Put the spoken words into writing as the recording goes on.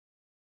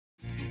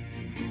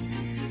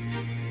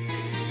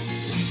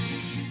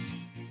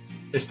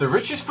It's the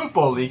richest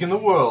football league in the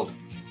world,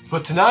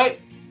 but tonight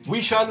we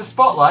shine the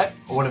spotlight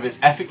on one of its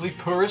ethically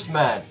poorest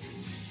men.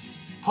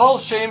 Paul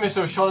Seamus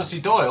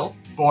O'Shaughnessy Doyle,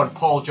 born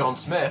Paul John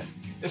Smith,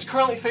 is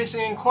currently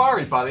facing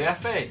inquiry by the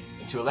FA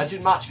into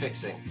alleged match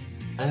fixing,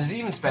 and has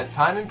even spent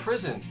time in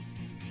prison.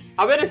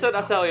 I'm innocent,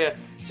 I tell you.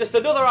 It's just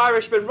another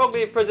Irishman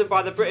wrongly imprisoned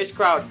by the British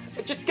Crown.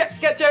 Just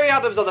get Jerry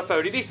Adams on the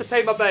phone, he needs to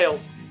pay my bail.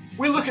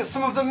 We look at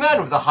some of the men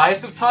with the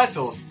highest of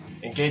titles,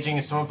 engaging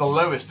in some of the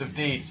lowest of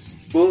deeds.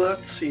 Well,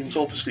 that seems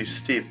obviously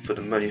steep for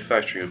the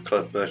manufacturing of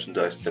club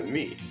merchandise to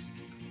me.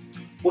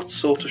 What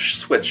sort of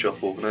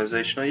sweatshop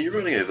organisation are you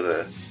running over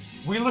there?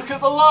 We look at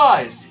the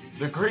lies,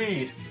 the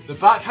greed, the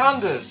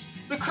backhanders,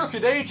 the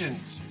crooked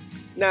agents.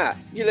 Nah,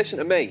 you listen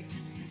to me.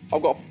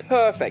 I've got a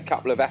perfect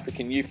couple of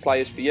African youth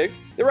players for you.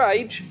 Their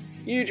age,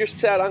 you just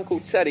tell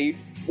Uncle Teddy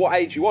what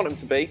age you want them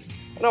to be,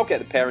 and I'll get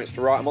the parents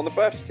to write them on the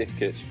birth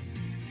certificates.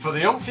 For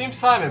the umpteenth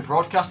time in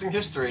broadcasting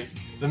history,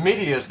 the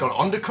media has gone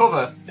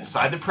undercover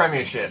inside the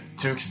Premiership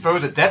to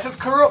expose a depth of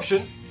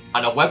corruption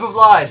and a web of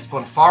lies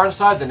spun far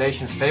inside the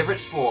nation's favourite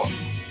sport.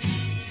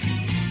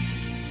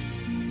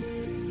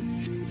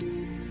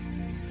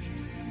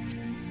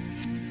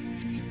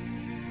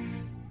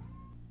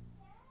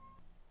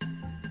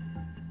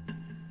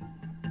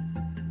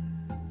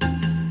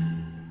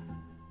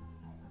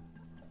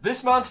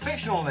 This man's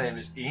fictional name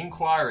is Ian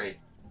Quarry.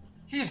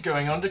 He's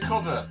going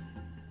undercover.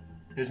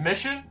 His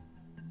mission?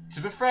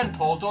 To befriend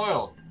Paul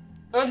Doyle,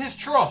 earn his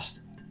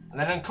trust, and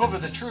then uncover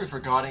the truth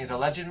regarding his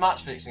alleged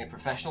match fixing in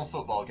professional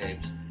football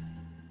games.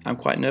 I'm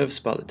quite nervous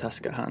about the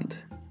task at hand.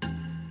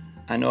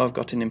 I know I've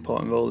got an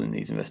important role in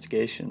these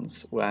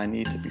investigations where I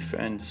need to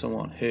befriend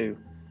someone who,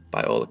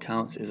 by all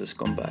accounts, is a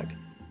scumbag,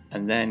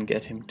 and then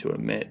get him to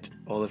admit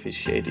all of his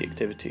shady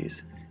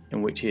activities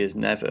in which he has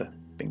never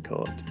been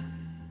caught.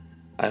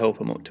 I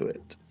hope I'm up to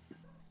it.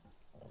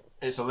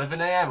 It's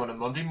 11 AM on a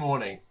Monday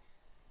morning.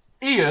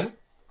 Ian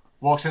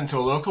walks into a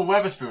local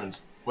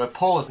Wetherspoons where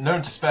Paul is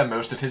known to spend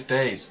most of his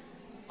days.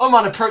 A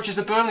man approaches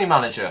the Burnley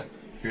manager,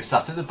 who is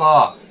sat at the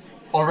bar,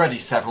 already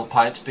several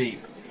pints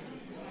deep.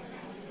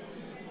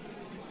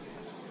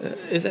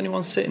 Is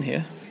anyone sitting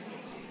here?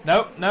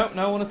 No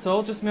one at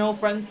all. Just my old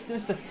friend,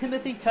 Mr.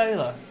 Timothy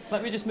Taylor.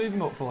 Let me just move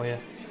him up for you.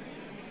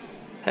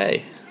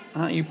 Hey,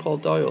 aren't you Paul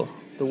Doyle,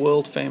 the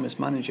world-famous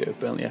manager of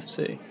Burnley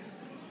FC?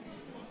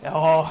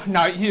 Oh,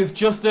 now you've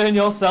just earned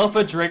yourself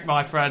a drink,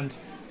 my friend.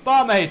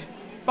 Barmaid.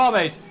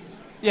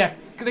 Yeah,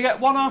 can I get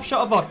 1/2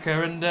 shot of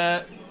vodka and,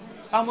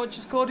 how much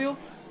is cordial?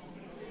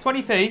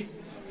 20p?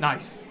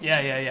 Nice.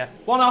 Yeah.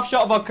 1/2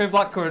 shot of vodka and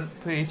blackcurrant,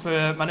 please,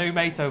 for my new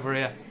mate over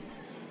here.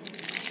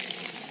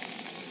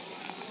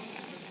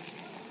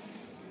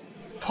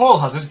 Paul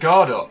has his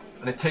guard up,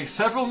 and it takes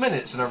several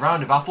minutes and a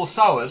round of apple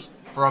sours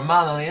for a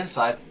man on the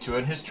inside to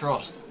earn his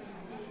trust.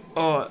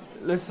 Oh,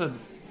 listen,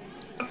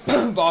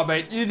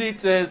 barmaid, you need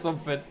to hear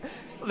something.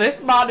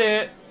 This man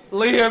here,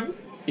 Liam.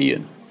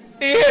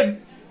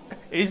 Ian,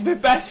 he's my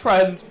best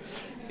friend.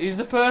 He's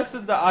the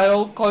person that I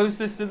hold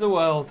closest in the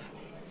world.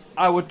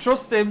 I would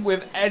trust him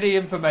with any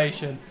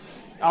information.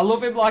 I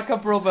love him like a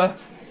brother.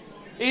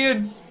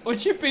 Ian,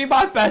 would you be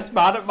my best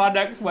man at my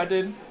next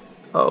wedding?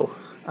 Oh,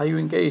 are you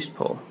engaged,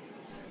 Paul?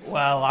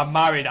 Well, I'm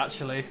married,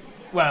 actually.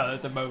 Well,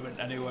 at the moment,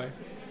 anyway.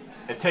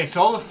 It takes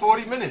all of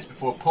 40 minutes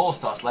before Paul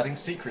starts letting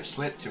secrets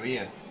slip to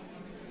Ian.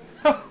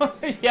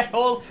 Yeah,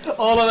 all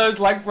of those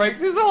leg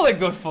breaks is all in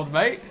good fun,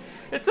 mate.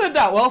 It turned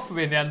out well for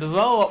me in the end as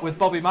well, what with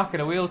Bobby Mack in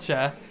a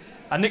wheelchair.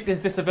 I nicked his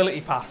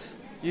disability pass.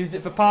 Used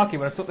it for parking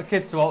when I took the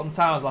kids to Alton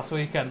Towers last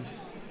weekend.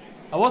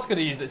 I was going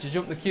to use it to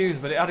jump the queues,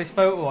 but it had his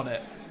photo on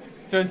it.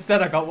 So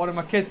instead I got one of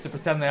my kids to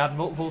pretend they had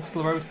multiple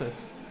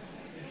sclerosis.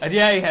 And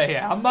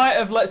yeah, I might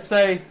have, let's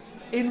say,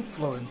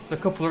 influenced a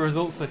couple of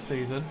results this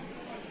season.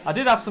 I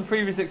did have some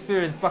previous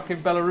experience back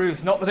in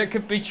Belarus, not that it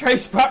could be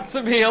traced back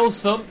to me, old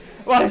son.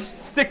 Well, I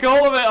stick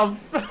all of it on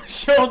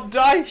Sean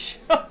Dyche.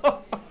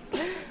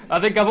 I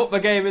think I've upped my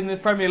game in the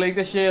Premier League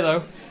this year,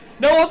 though.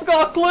 No one's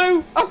got a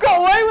clue! I've got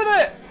away with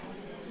it!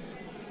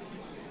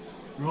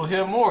 We will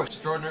hear more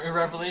extraordinary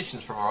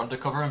revelations from our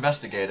undercover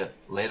investigator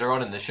later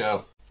on in the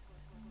show.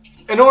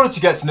 In order to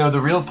get to know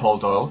the real Paul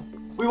Doyle,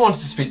 we wanted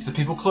to speak to the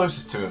people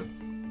closest to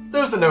him,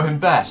 those that know him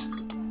best.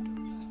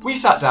 We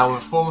sat down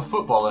with a former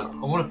footballer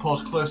and one of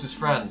Paul's closest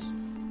friends.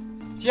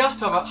 He asked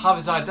to have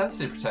his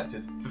identity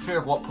protected for fear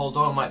of what Paul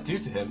Doyle might do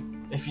to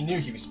him if he knew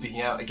he was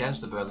speaking out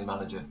against the Burnley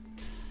manager.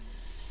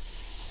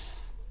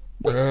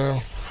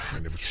 Well, I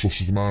never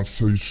trusted the man to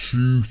tell you the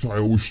truth. I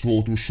always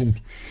thought there was some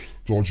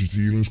dodgy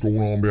dealings going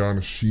on behind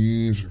the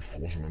scenes. It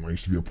wasn't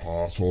nice to be a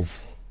part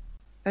of.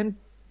 And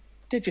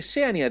did you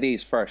see any of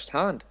these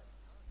firsthand?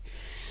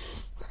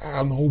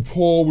 No,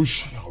 Paul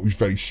was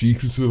very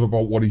secretive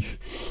about what he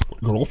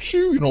got up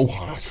to.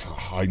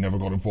 I never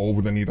got involved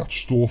with any of that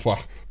stuff. I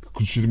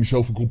consider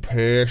myself a good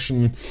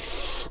person,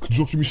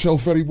 conducted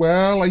myself very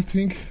well, I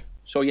think.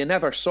 So you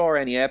never saw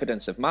any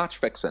evidence of match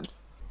fixing?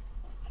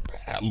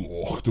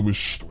 Look, there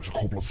was a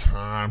couple of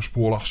times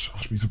Paul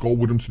asked me to go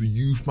with him to the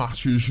youth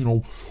matches, you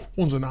know,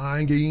 under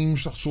 9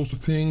 games, that sort of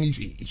thing.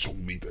 He told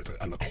me that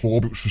at the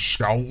club it was for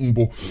scouting,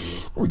 but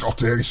when we got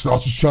there he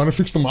started trying to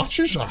fix the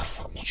matches. I'm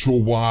not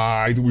sure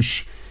why. There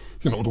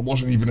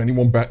wasn't even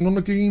anyone betting on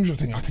the games. I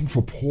think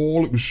for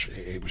Paul it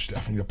was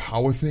definitely a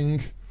power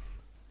thing.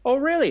 Oh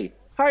really?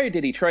 How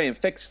did he try and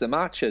fix the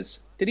matches?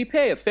 Did he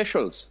pay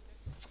officials?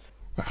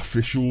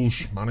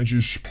 Officials,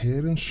 managers,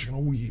 parents, you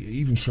know, he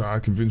even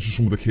tried convincing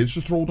some of the kids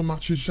to throw the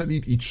matches. Said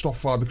he'd stop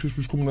Father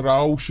Christmas coming to the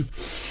house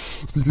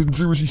if they didn't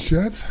do as he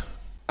said.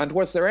 And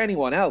was there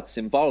anyone else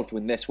involved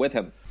in this with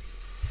him?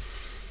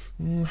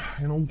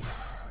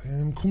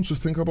 Come to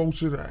think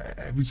about it,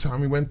 every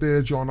time he went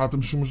there, John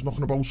Adamson was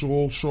knocking about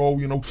also,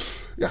 you know.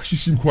 He actually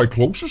seemed quite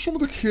close to some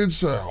of the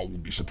kids. I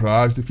wouldn't be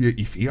surprised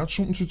if he had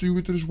something to do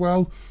with it as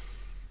well.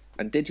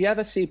 And did you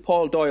ever see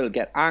Paul Doyle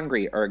get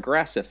angry or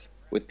aggressive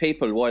with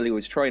people while he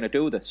was trying to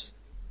do this?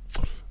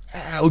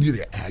 Hell,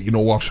 you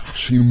know, I've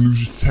seen him lose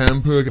his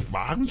temper, get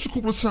violent a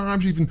couple of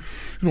times, even,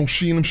 you know,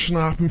 seeing him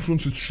snap in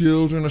front of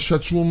children. I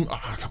said to him,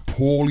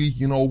 Paulie,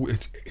 you know,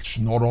 it's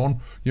not on.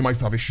 You might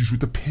have issues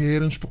with the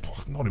parents, but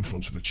not in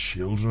front of the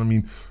children. I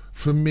mean,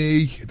 for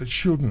me, the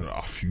children are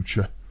our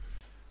future.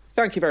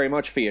 Thank you very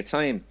much for your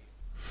time.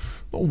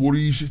 No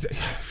worries, it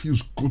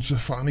feels good to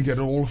finally get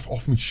it all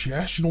off my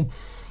chest, you know.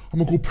 I'm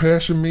a good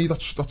person, me.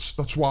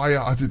 That's why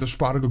I did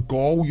Asparagus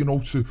Go, you know,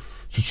 to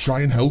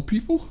try and help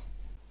people.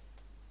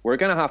 We're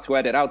going to have to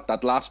edit out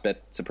that last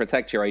bit to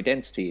protect your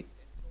identity.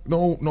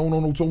 No,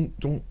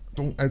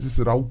 don't edit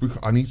it out. Because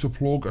I need to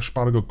plug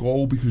Asparagus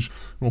Go because, you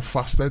know,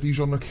 Fast Eddie's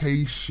on the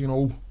case, you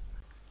know.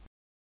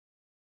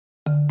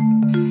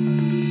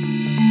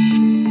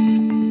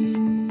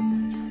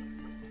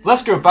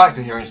 Let's go back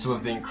to hearing some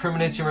of the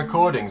incriminating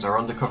recordings our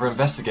undercover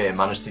investigator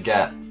managed to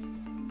get.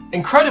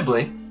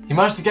 Incredibly, he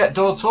managed to get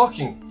Doyle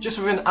talking just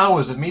within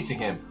hours of meeting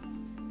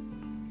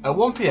him. At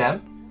 1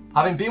 PM,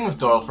 having been with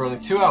Doyle for only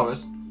 2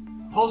 hours,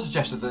 Paul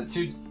suggested that the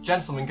two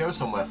gentlemen go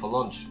somewhere for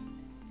lunch.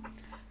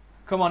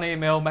 Come on,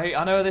 Emil, mate.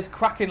 I know this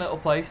cracking little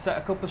place set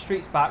a couple of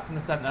streets back from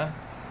the centre.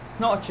 It's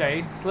not a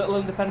chain, it's a little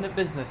independent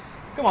business.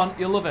 Come on,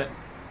 you'll love it.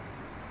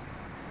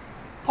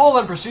 Paul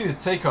then proceeded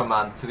to take our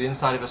man to the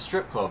inside of a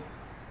strip club.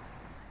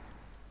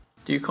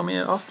 Do you come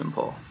here often,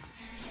 Paul?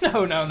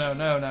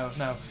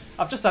 No.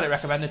 I've just had it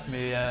recommended to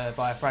me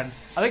by a friend.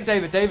 I think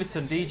David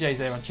Davidson DJs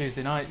here on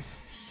Tuesday nights.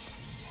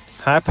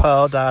 Hi,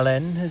 Paul,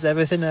 darling. Is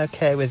everything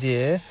okay with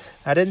you?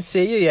 I didn't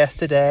see you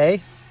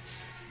yesterday.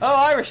 Oh,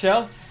 hi,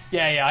 Rochelle.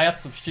 Yeah, I had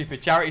some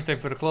stupid charity thing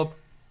for the club.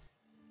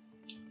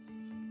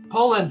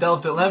 Paul then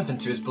delved at length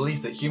into his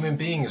belief that human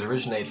beings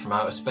originate from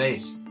outer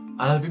space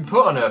and had been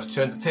put on Earth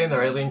to entertain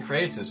their alien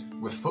creators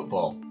with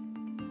football.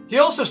 He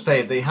also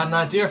stated that he had an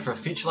idea for a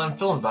feature-length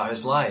film about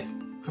his life,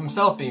 with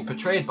himself being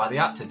portrayed by the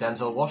actor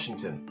Denzel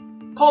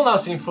Washington. Paul now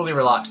seemed fully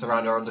relaxed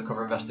around our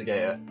undercover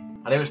investigator,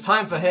 and it was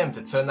time for him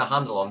to turn the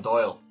handle on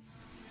Doyle.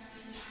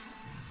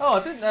 Oh,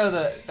 I didn't know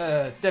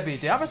that Debbie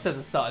Diabetes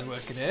has started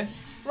working here.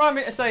 Remind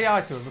me to say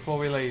hi to her before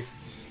we leave.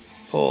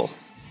 Paul,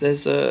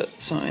 there's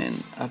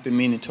something I've been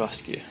meaning to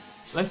ask you.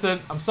 Listen,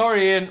 I'm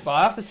sorry, Ian, but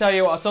I have to tell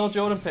you what I told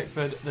Jordan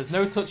Pickford. There's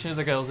no touching of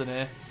the girls in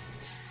here.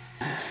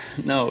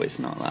 No, it's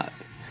not that.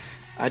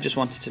 I just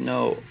wanted to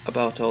know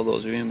about all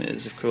those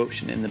rumours of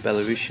corruption in the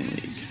Belarusian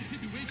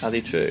league. Are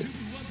they true?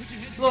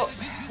 Look,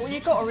 what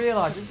you've got to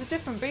realise, it's a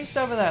different beast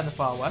over there in the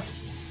Far West.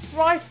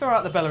 Right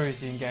throughout the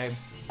Belarusian game.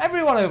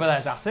 Everyone over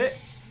there's at it.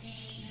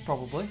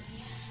 Probably.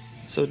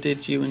 So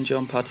did you and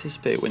John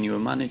participate when you were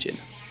managing?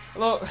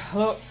 Look,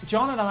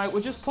 John and I were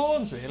just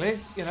pawns, really.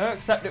 You know,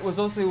 except it was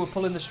us who were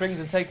pulling the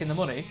strings and taking the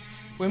money.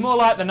 We're more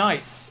like the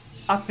knights.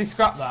 I'd say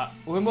scrap that.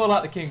 We're more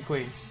like the king and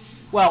queen.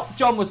 Well,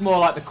 John was more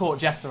like the court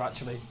jester,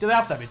 actually. Do they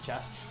have them in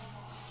chess?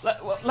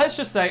 Let's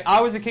just say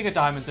I was the king of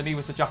diamonds and he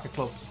was the jack of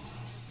clubs.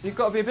 You've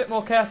got to be a bit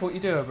more careful what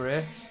you do over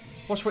here.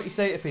 Watch what you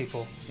say to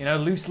people. You know,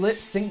 loose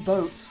lips sink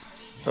boats.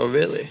 Oh,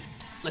 really?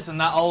 Listen,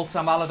 that old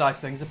Sam Allardyce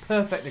thing's a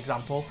perfect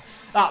example.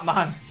 That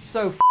man,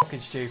 so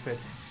fucking stupid.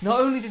 Not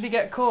only did he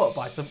get caught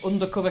by some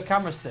undercover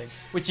camera sting,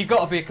 which you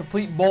got to be a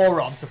complete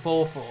moron to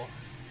fall for,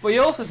 but he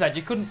also said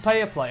you couldn't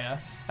pay a player,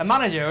 a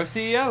manager or a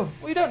CEO.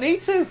 Well, you don't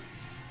need to. You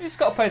just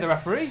got to pay the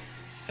referee.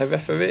 A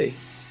referee?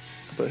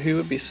 But who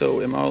would be so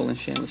immoral and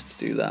shameless to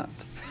do that?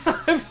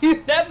 Have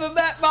you never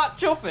met Matt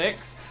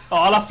Chuffix? Oh,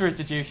 I'll have to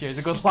introduce you. He's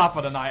a good laugh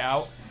on a night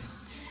out.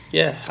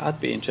 Yeah,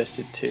 I'd be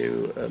interested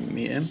to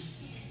meet him.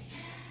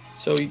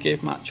 So you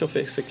gave Matt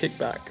Chuffix a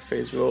kickback for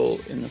his role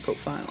in the cup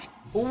final?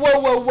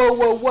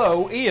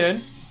 Whoa,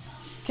 Ian.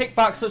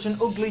 Kickback's such an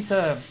ugly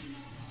term.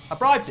 I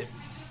bribed him.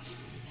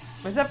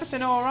 Is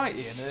everything alright,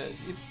 Ian?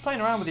 You're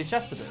playing around with your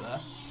chest a bit there.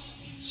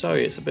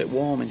 Sorry, it's a bit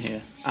warm in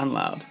here, and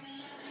loud.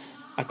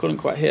 I couldn't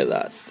quite hear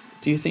that.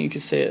 Do you think you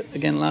could say it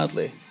again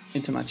loudly,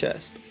 into my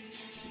chest?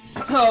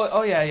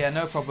 Oh yeah,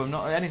 no problem.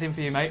 Not anything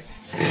for you, mate.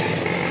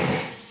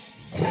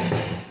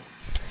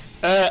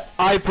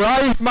 I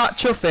bribed Matt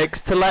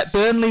Chuffix to let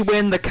Burnley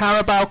win the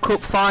Carabao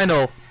Cup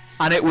final,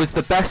 and it was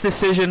the best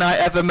decision I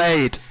ever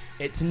made.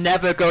 It's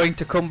never going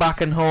to come back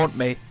and haunt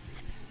me.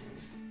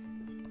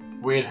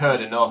 We had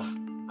heard enough.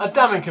 A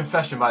damning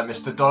confession by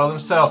Mr. Doyle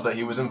himself that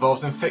he was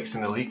involved in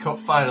fixing the League Cup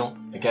final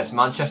against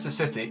Manchester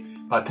City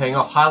by paying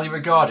off highly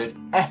regarded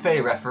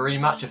FA referee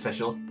match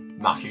official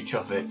Matthew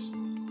Chuffix.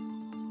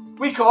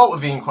 We caught up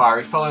with the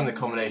inquiry following the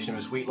culmination of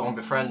his week-long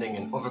befriending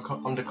and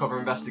undercover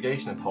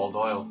investigation of Paul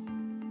Doyle.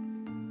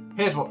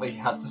 Here's what he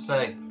had to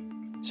say.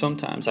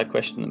 Sometimes I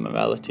questioned the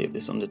morality of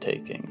this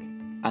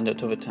undertaking, and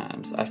at other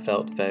times I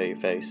felt very,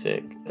 very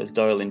sick, as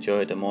Doyle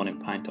enjoyed a morning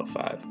pint or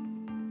 5.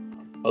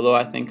 Although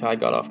I think I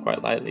got off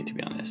quite lightly, to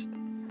be honest.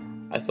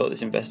 I thought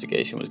this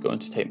investigation was going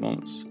to take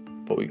months,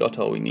 but we got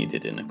all we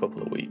needed in a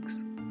couple of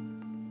weeks.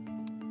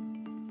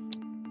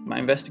 My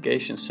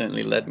investigation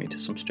certainly led me to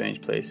some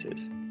strange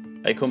places.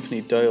 I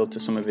accompanied Doyle to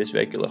some of his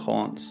regular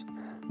haunts: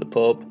 the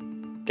pub,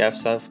 Gav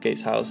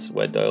Southgate's house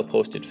where Doyle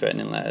posted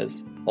threatening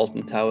letters,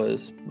 Alton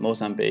Towers,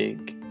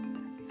 Mozambique,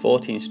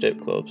 14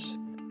 strip clubs,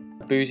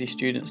 a boozy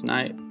students'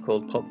 night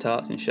called Pop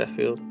Tarts in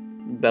Sheffield,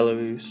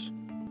 Belarus,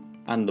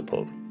 and the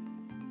pub.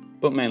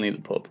 But mainly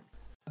the pub.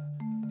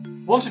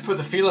 Once we put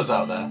the feelers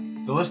out there,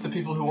 the list of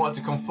people who wanted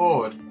to come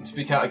forward and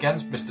speak out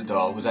against Mr.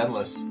 Doyle was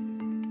endless.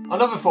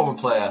 Another former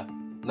player,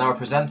 now a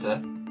presenter,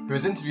 who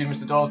has interviewed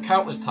Mr. Doyle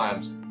countless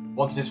times,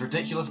 wanted his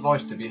ridiculous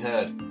voice to be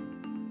heard.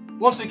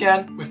 Once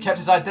again, we've kept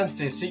his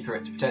identity a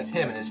secret to protect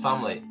him and his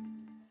family.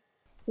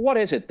 What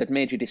is it that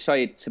made you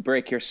decide to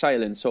break your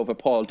silence over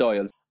Paul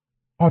Doyle?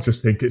 I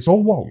just think it's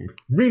all wrong,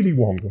 really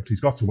wrong what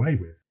he's got away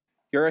with.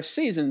 You're a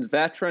seasoned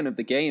veteran of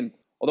the game,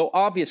 although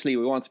obviously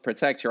we want to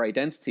protect your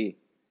identity.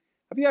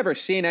 Have you ever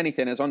seen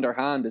anything as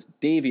underhand, as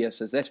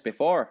devious as this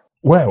before?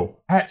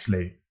 Well,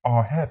 actually,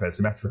 I have, as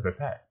a matter of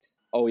fact.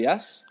 Oh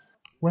yes?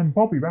 When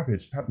Bobby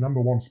ravaged that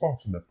 #1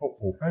 spot in the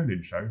football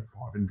phone-in show,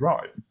 5 and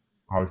Drive,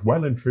 I was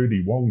well and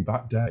truly wrong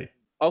that day.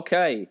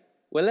 Okay,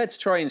 well let's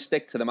try and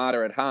stick to the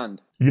matter at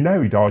hand. You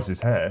know he dyes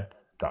his hair,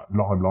 that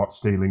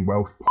limelight-stealing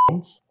Welsh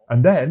pons,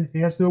 and then he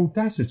has the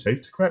audacity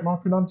to correct my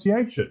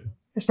pronunciation.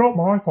 It's not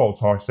my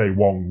fault I say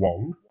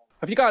wong.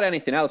 Have you got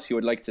anything else you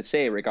would like to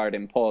say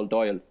regarding Paul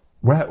Doyle?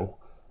 Well,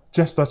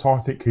 just that I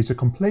think he's a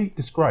complete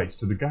disgrace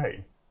to the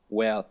game.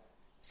 Well,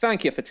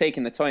 thank you for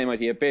taking the time out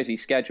of your busy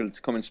schedule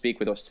to come and speak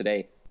with us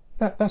today.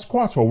 That's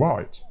quite all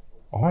right.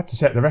 I had to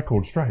set the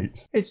record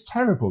straight. It's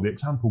terrible the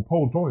example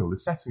Paul Doyle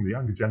is setting the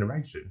younger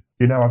generation.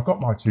 You know, I've got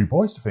my 2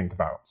 boys to think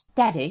about.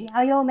 Daddy,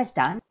 are you almost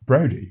done?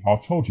 Brody, I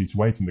told you to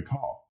wait in the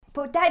car.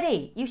 But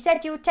Daddy, you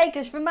said you would take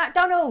us from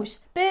McDonald's.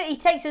 Bertie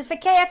takes us for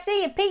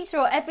KFC and Pizza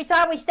Hut every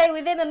time we stay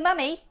with him and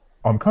Mummy.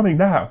 I'm coming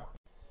now.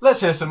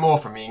 Let's hear some more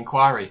from the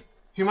inquiry,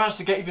 who managed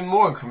to get even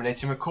more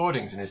incriminating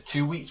recordings in his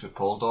 2 weeks with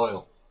Paul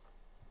Doyle.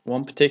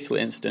 One particular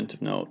incident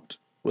of note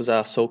was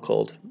our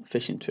so-called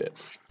fishing trip.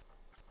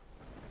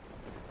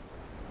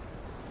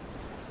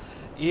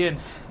 Ian,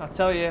 I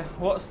tell you,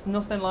 what's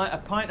nothing like a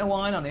pint of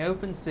wine on the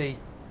open sea?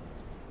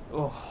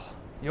 Oh,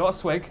 you want a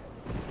swig?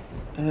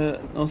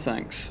 No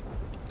thanks.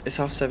 It's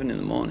 7:30 in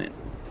the morning.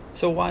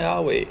 So why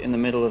are we in the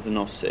middle of the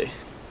North Sea?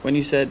 When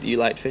you said you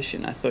liked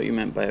fishing, I thought you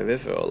meant by a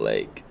river or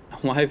lake.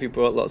 Why have you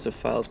brought lots of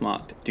files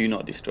marked Do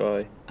Not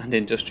Destroy, and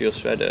Industrial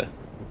Shredder,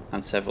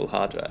 and several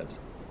hard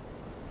drives?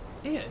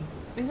 Ian,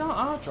 these aren't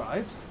hard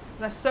drives.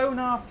 They're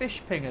sonar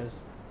fish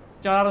pingers.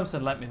 John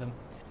Adamson lent me them.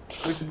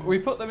 We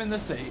put them in the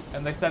sea,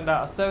 and they send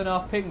out a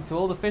sonar ping to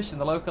all the fish in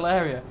the local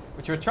area,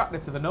 which are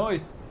attracted to the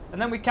noise.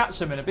 And then we catch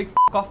them in a big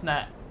f***-off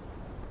net.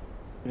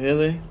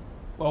 Really?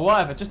 Well,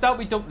 whatever. Just help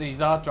me dump these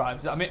hard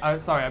drives. I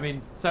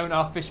mean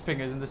sonar fish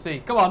pingers in the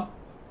sea. Come on.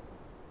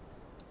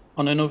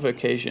 On another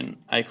occasion,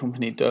 I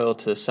accompanied Doyle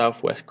to the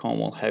South West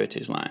Cornwall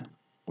Heritage Line,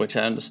 which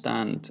I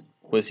understand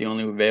was the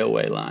only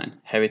railway line,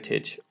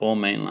 heritage or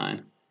main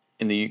line,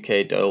 in the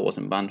UK Doyle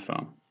wasn't banned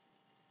from.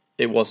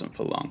 It wasn't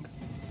for long.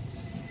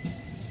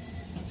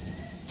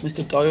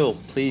 Mr. Doyle,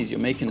 please, you're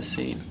making a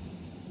scene.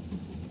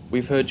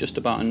 We've heard just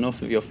about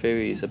enough of your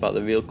theories about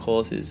the real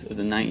causes of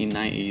the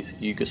 1990s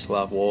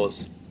Yugoslav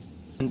wars.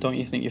 And don't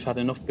you think you've had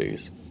enough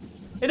booze?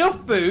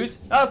 Enough booze?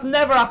 That's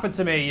never happened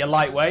to me, you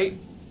lightweight.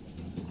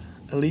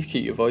 At least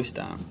keep your voice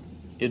down.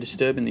 You're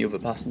disturbing the other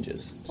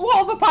passengers.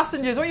 What other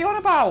passengers? What are you on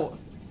about?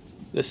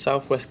 The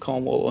South West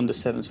Cornwall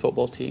Under-7s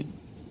football team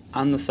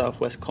and the South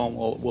West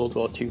Cornwall World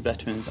War II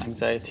Veterans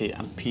Anxiety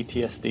and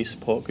PTSD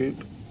Support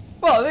Group.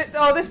 Well,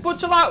 this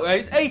bunch of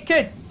lightweights. Hey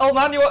kid, old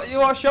man, you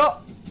want a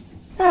shot?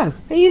 Oh,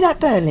 are you that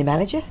Burnley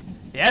manager?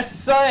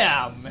 Yes, I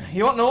am.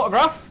 You want an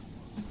autograph?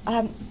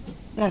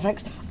 No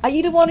thanks. Are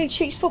you the one who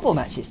cheats football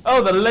matches?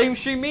 Oh, the lame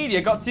shoe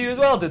media got to you as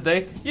well, did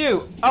they?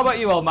 You, how about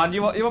you, old man?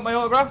 You want my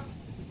autograph?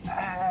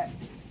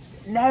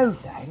 No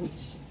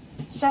thanks.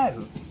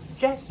 So,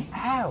 just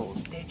how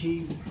did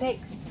you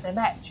fix the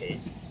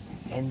matches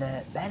in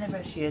the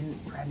Belarusian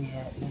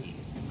Premier League?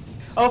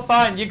 Oh,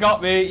 fine, you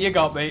got me.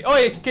 Oh,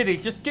 yeah, kiddie,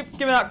 just give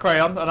me that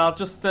crayon and I'll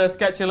just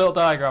sketch you a little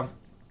diagram.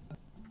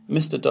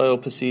 Mr. Doyle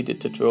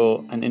proceeded to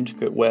draw an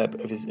intricate web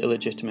of his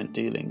illegitimate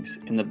dealings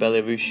in the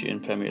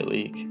Belarusian Premier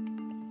League,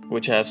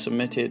 which I have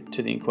submitted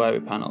to the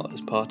inquiry panel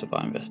as part of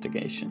our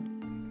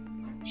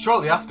investigation.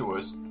 Shortly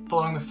afterwards,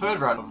 following the third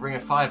round of Ring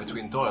of Fire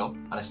between Doyle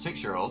and a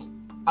 6-year-old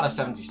and a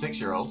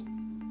 76-year-old,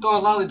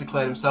 Doyle loudly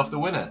declared himself the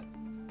winner.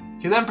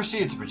 He then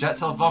proceeded to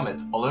projectile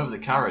vomit all over the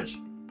carriage.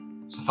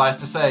 Suffice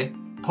to say,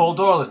 Paul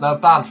Doyle is now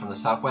banned from the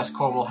South West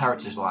Cornwall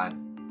Heritage Line.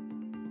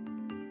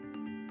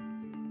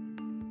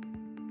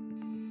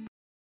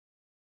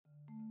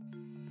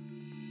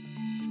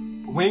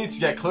 We needed to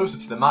get closer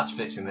to the match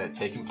fixing that had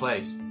taken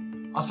place,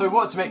 and so we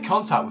wanted to make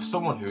contact with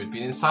someone who had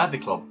been inside the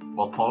club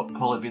while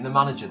Paul had been the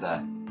manager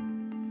there.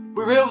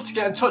 We were able to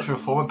get in touch with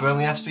a former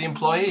Burnley FC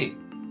employee.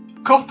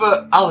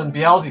 Cuthbert Alan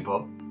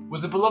Beelzebub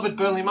was the beloved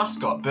Burnley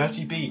mascot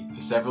Bertie B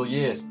for several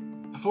years,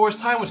 before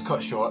his time was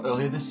cut short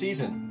earlier this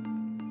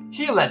season.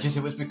 He alleges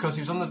it was because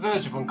he was on the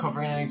verge of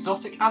uncovering an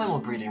exotic animal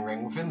breeding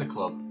ring within the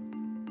club.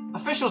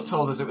 Officials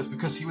told us it was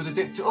because he was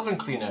addicted to oven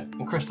cleaner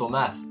and crystal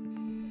meth.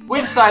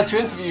 We decided to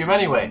interview him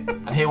anyway,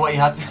 and hear what he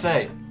had to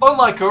say.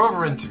 Unlike our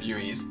other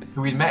interviewees,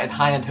 who we'd met in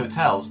high-end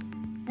hotels,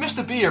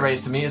 Mr. B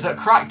arranged to meet us at a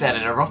crack den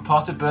in a rough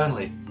part of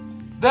Burnley.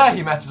 There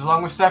he met us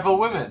along with several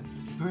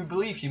women, who we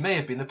believe he may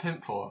have been the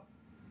pimp for.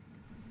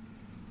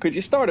 Could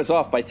you start us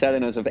off by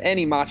telling us of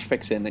any match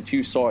fixing that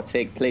you saw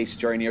take place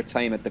during your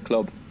time at the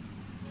club?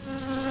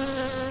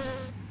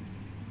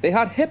 They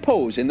had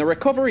hippos in the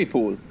recovery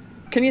pool.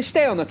 Can you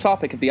stay on the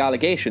topic of the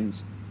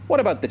allegations?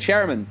 What about the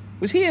chairman?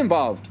 Was he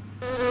involved?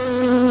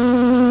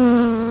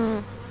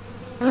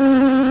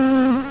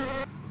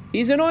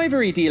 He's an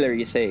ivory dealer,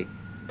 you say?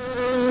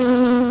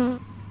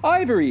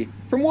 Ivory,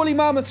 from woolly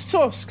mammoth's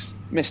tusks,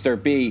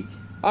 Mr. B.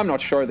 I'm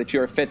not sure that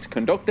you're fit to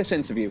conduct this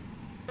interview.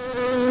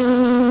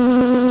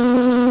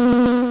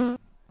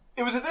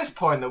 It was at this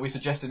point that we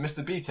suggested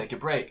Mr. B take a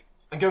break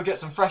and go get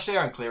some fresh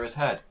air and clear his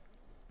head.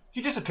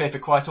 He disappeared for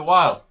quite a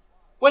while.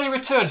 When he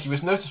returned, he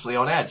was noticeably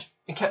on edge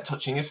and kept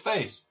touching his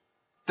face.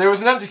 There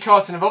was an empty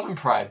carton of oven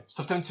pride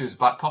stuffed into his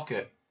back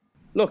pocket.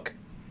 Look,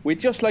 we'd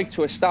just like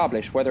to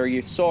establish whether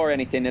you saw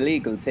anything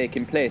illegal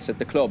taking place at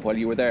the club while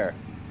you were there.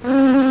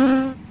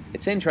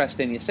 It's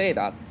interesting you say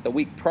that. The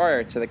week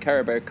prior to the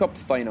Carabao Cup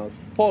final,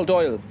 Paul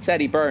Doyle,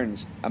 Teddy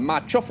Burns and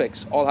Matt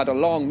Chuffix all had a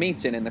long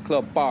meeting in the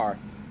club bar.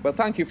 Well,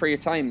 thank you for your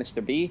time,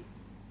 Mr. B.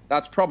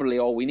 That's probably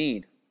all we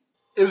need.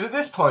 It was at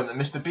this point that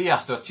Mr. B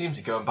asked our team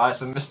to go and buy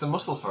some Mr.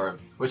 Muscle for him,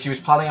 which he was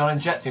planning on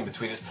injecting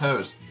between his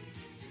toes.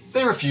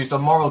 They refused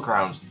on moral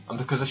grounds, and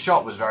because the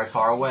shop was very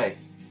far away,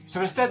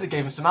 so instead they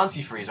gave him some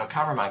antifreeze our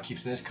cameraman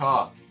keeps in his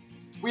car.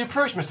 We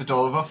approached Mr.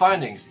 Doyle with our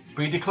findings,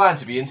 but he declined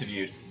to be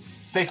interviewed,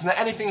 stating that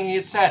anything he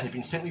had said had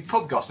been simply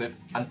pub gossip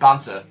and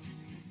banter.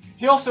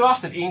 He also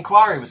asked if Ian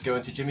Quarry was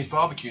going to Jimmy's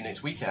barbecue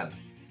next weekend.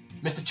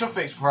 Mr.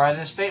 Chuffix provided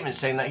a statement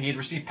saying that he had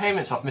received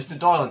payments off Mr.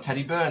 Doyle and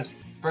Teddy Burns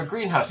for a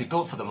greenhouse he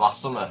built for them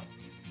last summer.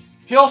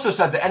 He also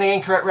said that any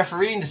incorrect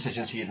refereeing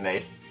decisions he had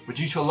made were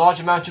due to a large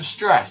amount of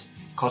stress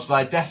caused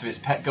by the death of his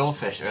pet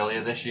goldfish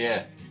earlier this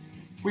year.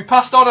 We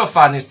passed on our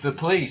findings to the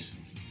police.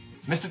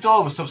 Mr.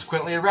 Doyle was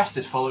subsequently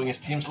arrested following his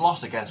team's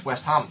loss against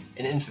West Ham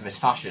in infamous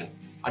fashion,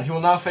 and he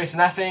will now face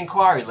an FA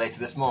inquiry later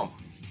this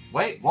month.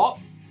 Wait, what?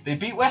 They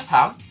beat West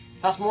Ham?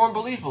 That's more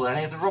unbelievable than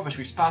any of the rubbish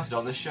we've spouted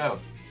on this show.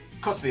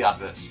 Cut to the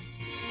adverts.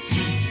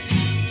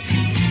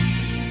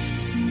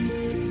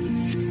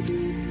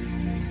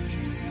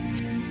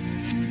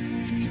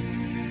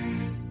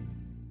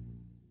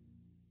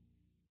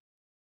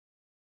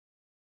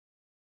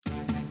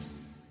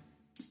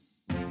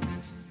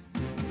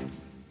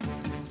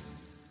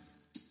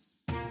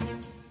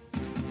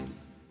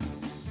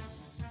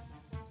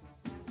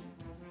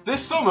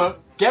 This summer,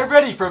 get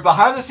ready for a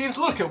behind-the-scenes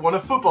look at one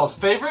of football's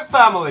favourite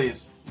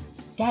families.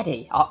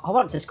 Daddy, I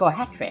want to score a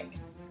hat-trick.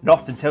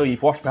 Not until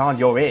you've washed behind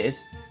your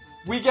ears.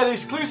 We get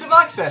exclusive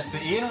access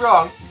to Ian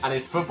Wrong and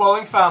his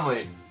footballing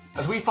family,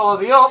 as we follow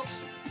the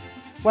ups,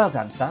 Well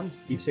done, son.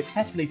 You've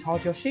successfully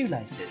tied your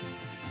shoelaces.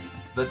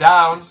 the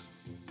downs,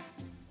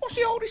 What's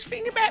the oldest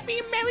thing about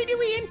being married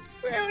to Ian?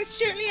 Well, it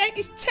certainly ain't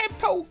his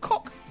tadpole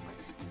cock.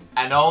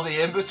 and all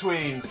the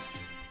in-betweens.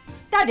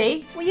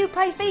 Daddy, will you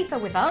play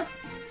FIFA with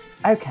us?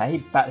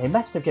 Okay, but they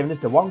must have given us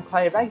the one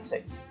player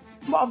rating.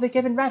 What have they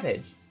given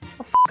Ravage?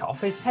 Well, f***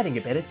 off, his heading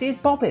ability is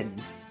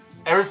bobbins.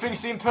 Everything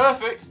seemed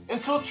perfect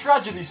until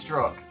tragedy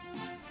struck.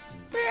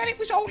 Well, it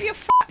was only a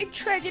fucking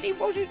tragedy,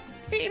 wasn't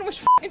it? Ian was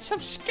fucking some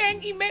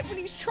skank he met when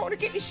he was trying to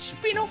get his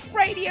spin-off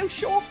radio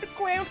show off the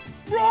ground.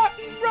 Right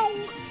and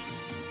wrong.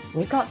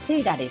 We've got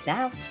two daddies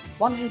now.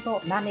 One who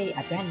bought Mummy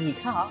a brand new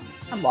car,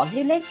 and one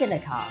who lives in a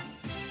car.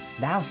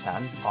 Now,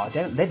 son, I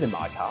don't live in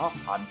my car.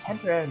 I'm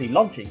temporarily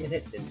lodging in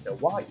it until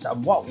White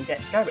and Wong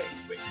gets going,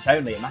 which is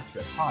only a matter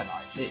of time,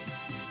 I assume.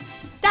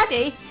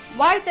 Daddy,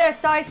 why is there a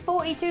size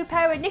 42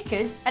 pair of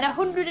knickers and a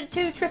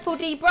 102 triple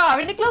D bra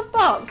in a glove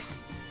box?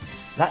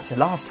 That's the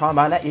last time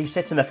I let you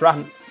sit in the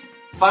front.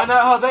 Find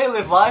out how they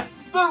live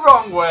life the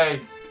wrong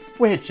way.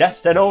 We're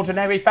just an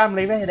ordinary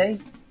family,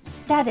 really.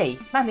 Daddy,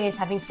 Mummy is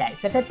having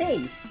sex with a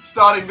bee.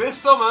 Starting this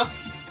summer,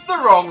 the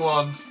wrong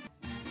ones.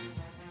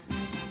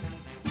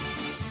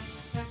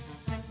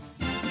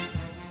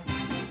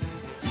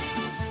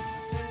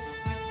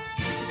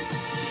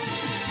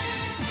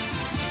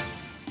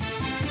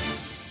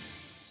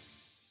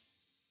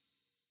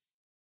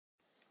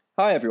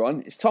 Hi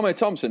everyone, it's Tomo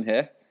Thompson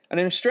here, and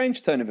in a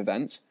strange turn of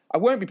events, I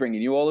won't be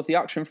bringing you all of the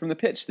action from the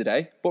pitch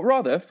today, but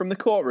rather from the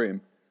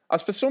courtroom,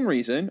 as for some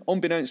reason,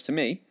 unbeknownst to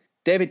me,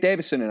 David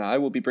Davison and I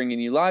will be bringing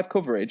you live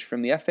coverage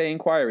from the FA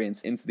inquiry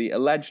into the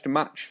alleged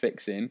match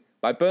fixing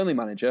by Burnley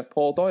manager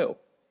Paul Doyle.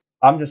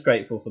 I'm just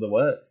grateful for the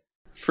work.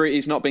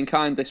 Fruity's not been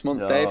kind this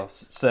month, No, Dave.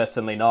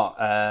 Certainly not.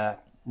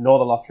 Nor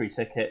the lottery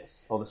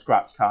tickets, or the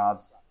scratch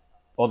cards,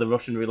 or the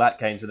Russian roulette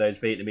games with those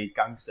Vietnamese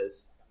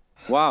gangsters.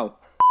 Wow.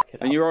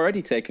 And you're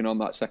already taking on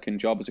that second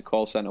job as a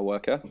call centre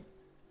worker.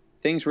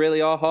 Things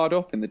really are hard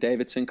up in the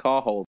Davidson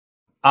car hold.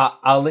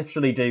 I'll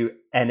literally do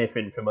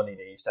anything for money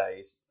these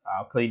days.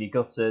 I'll clean your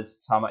gutters,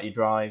 time out your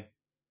drive,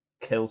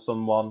 kill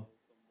someone.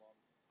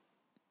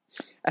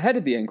 Ahead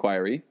of the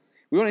inquiry,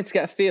 we wanted to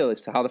get a feel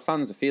as to how the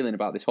fans are feeling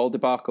about this whole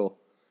debacle.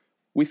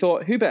 We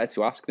thought, who better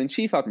to ask than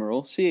Chief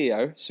Admiral,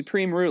 CEO,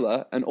 Supreme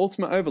Ruler, and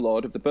Ultimate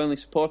Overlord of the Burnley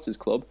Supporters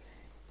Club,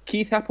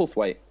 Keith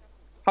Hepplethwaite.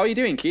 How are you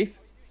doing, Keith?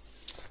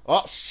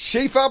 That's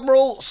Chief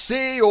Admiral,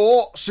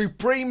 CEO,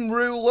 Supreme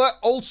Ruler,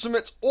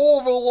 Ultimate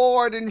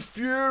Overlord and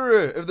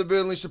Fuhrer of the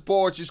Burnley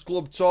Supporters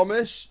Club,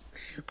 Thomas.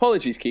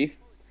 Apologies, Keith.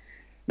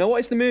 Now,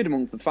 what is the mood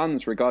among the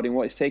fans regarding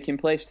what is taking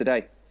place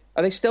today?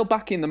 Are they still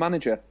backing the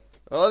manager?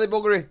 Oh, they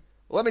buggery.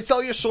 Let me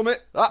tell you something,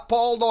 that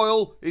Paul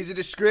Doyle is a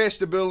disgrace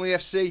to Burnley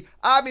FC.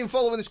 I've been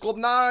following this club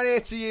now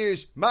 80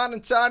 years, man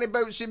and tiny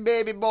bouncing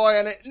baby boy,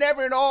 and it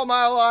never in all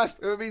my life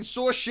have I been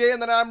so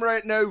ashamed than I am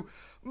right now.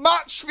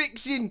 Match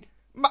fixing,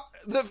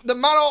 the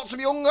man ought to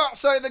be hung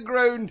outside the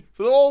ground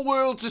for the whole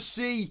world to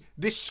see.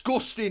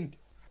 Disgusting.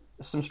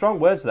 Some strong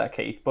words there,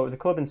 Keith, but with the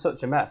club in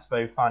such a mess,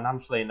 both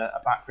financially and at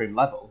a backroom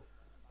level,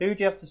 who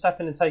do you have to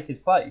step in and take his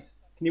place?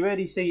 Can you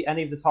really see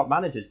any of the top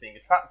managers being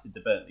attracted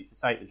to Burnley to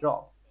take the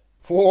job?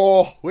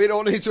 Oh, we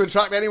don't need to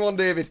attract anyone,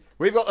 David.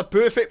 We've got the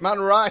perfect man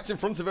right in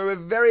front of our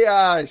very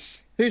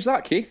eyes. Who's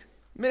that, Keith?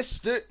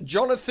 Mr.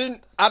 Jonathan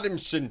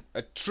Adamson,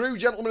 a true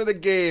gentleman of the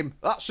game.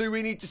 That's who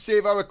we need to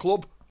save our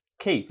club.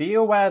 Keith, are you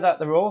aware that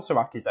there are also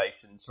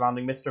accusations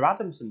surrounding Mr.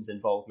 Adamson's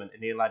involvement in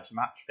the alleged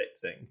match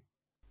fixing?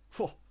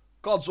 Oh,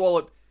 God's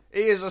wallop,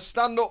 he is a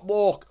stand-up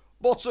bloke.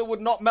 Butter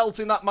would not melt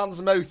in that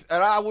man's mouth,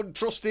 and I wouldn't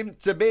trust him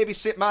to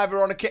babysit my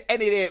Veronica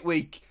any day of the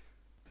week.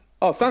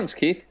 Oh, thanks,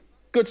 Keith.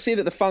 Good to see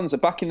that the fans are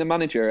backing the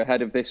manager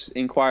ahead of this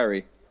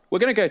inquiry. We're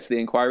going to go to the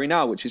inquiry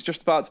now, which is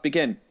just about to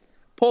begin.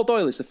 Paul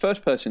Doyle is the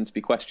first person to be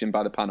questioned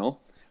by the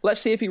panel. Let's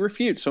see if he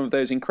refutes some of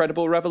those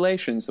incredible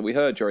revelations that we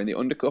heard during the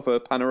undercover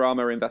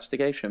Panorama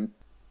investigation.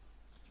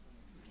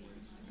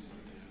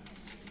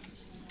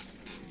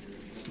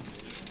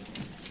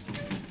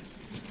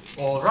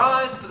 All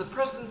rise for the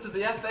President of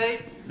the FA,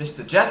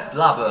 Mr. Jeff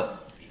Blabber.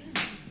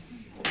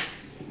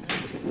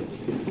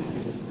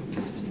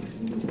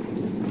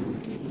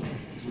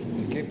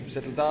 Okay,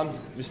 settle down.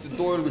 Mr.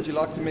 Doyle, would you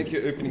like to make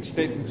your opening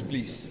statements,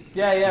 please?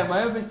 Yeah,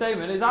 my opening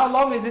statement is, how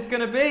long is this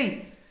going to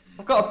be?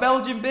 I've got a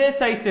Belgian beer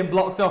tasting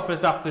blocked off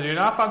this afternoon.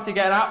 I fancy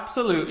getting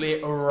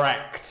absolutely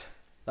wrecked.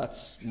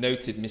 That's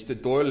noted, Mr.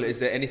 Doyle. Is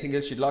there anything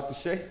else you'd like to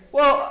say?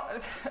 Well,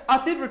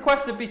 I did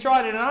request to be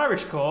tried in an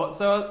Irish court,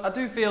 so I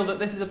do feel that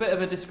this is a bit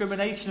of a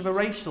discrimination of a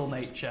racial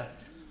nature.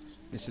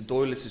 Mr.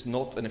 Doyle, this is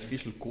not an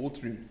official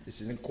courtroom.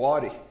 This is an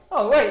inquiry.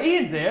 Oh, wait,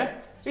 Ian's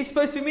here. He's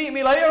supposed to be meeting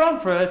me later on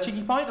for a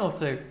cheeky pint or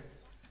two.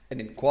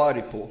 An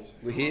inquiry, Paul.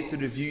 We're here to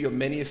review your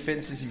many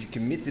offences you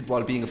committed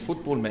while being a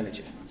football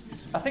manager.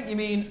 I think you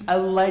mean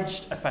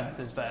alleged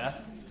offences there,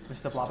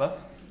 Mr. Blabber.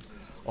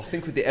 I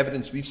think with the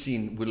evidence we've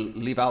seen, we'll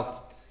leave out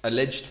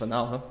alleged for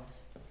now, huh?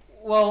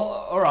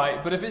 Well,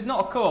 alright, but if it's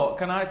not a court,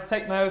 can I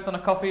take my oath on a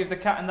copy of The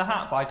Cat in the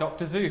Hat by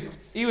Dr. Zeus?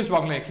 He was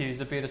wrongly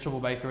accused of being a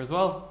troublemaker as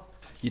well.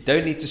 You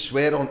don't need to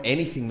swear on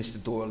anything,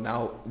 Mr. Doyle.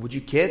 Now, would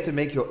you care to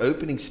make your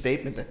opening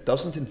statement that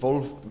doesn't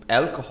involve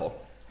alcohol?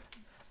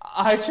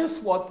 I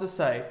just want to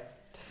say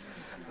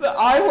that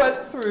I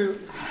went through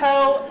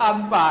hell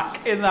and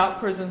back in that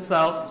prison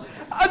cell.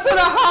 I don't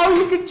know how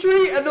you can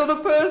treat another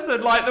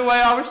person like the way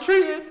I was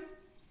treated.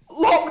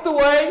 Locked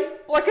away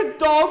like a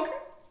dog.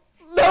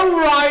 No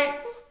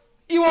rights.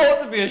 You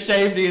ought to be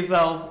ashamed of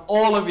yourselves,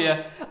 all of you.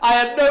 I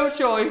had no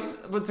choice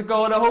but to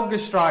go on a hunger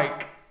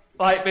strike,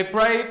 like my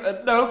brave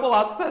and noble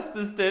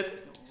ancestors did.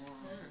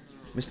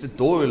 Mr.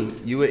 Doyle,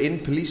 you were in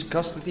police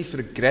custody for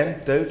a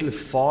grand total of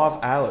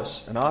 5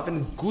 hours, and I have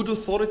in good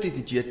authority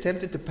that you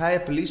attempted to pay a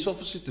police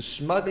officer to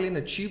smuggle in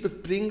a tube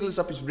of Pringles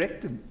up his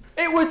rectum.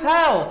 It was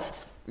hell!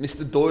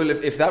 Mr. Doyle,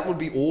 if that would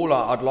be all,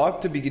 I'd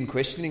like to begin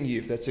questioning you,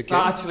 if that's okay.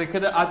 Actually,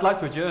 I'd like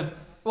to adjourn.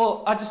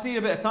 Well, I just need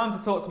a bit of time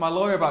to talk to my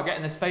lawyer about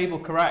getting this fable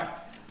correct.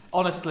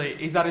 Honestly,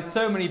 he's added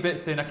so many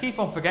bits in, I keep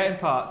on forgetting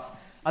parts.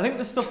 I think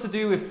the stuff to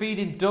do with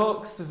feeding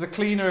ducks, there's a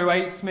cleaner who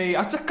hates me,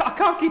 I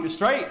can't keep it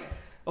straight.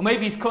 Or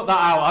maybe he's cut that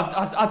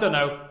out, I don't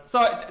know.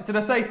 Sorry, did I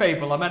say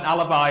fable? I meant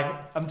alibi.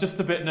 I'm just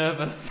a bit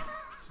nervous.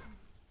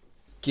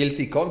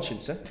 Guilty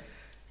conscience, eh?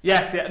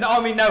 Yes, yeah. No, I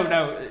mean,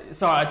 no.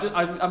 Sorry,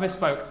 I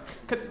misspoke.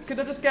 Could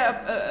I just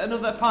get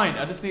another pint?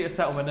 I just need to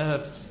settle my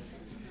nerves.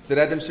 Mr.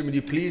 Adamson, would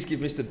you please give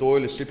Mr.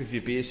 Doyle a sip of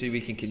your beer so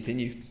we can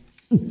continue?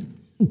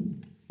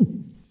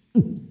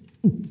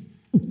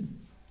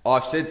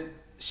 I've said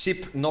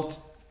sip,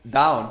 not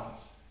down.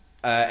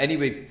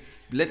 Anyway,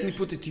 let me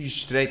put it to you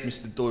straight,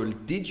 Mr. Doyle.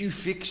 Did you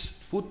fix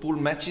football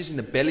matches in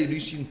the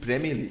Belarusian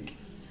Premier League?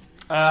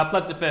 I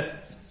pledge the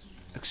Fifth.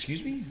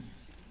 Excuse me?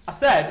 I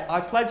said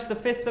I pledge the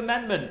Fifth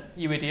Amendment,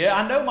 you idiot.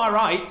 I know my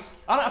rights.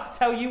 I don't have to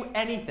tell you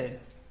anything.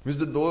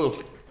 Mr. Doyle,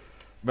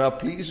 may I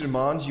please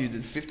remind you that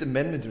the Fifth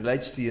Amendment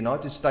relates to the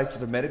United States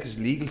of America's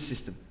legal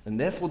system and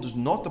therefore does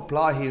not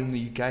apply here in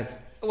the UK.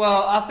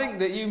 Well, I think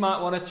that you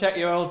might want to check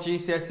your old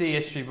GCSE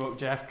history book,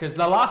 Jeff, because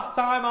the last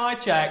time I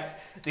checked,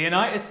 the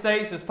United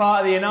States was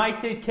part of the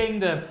United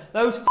Kingdom.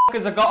 Those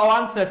fuckers have got to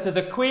answer to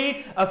the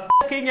Queen of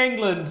fucking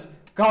England.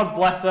 God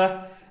bless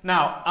her.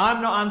 Now,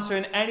 I'm not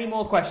answering any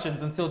more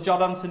questions until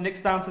John Hampton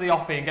nicks down to the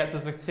offie and gets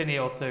us a tinny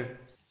or two.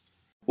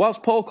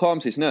 Whilst Paul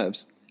calms his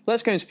nerves,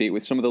 let's go and speak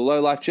with some of the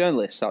low-life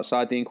journalists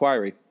outside the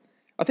inquiry.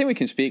 I think we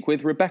can speak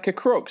with Rebecca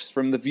Crooks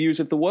from The Views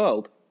of the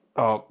World.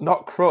 Oh,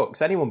 not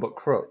Crooks. Anyone but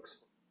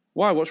Crooks.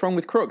 Why? What's wrong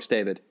with Crooks,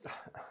 David?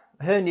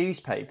 Her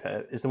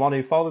newspaper is the one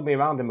who followed me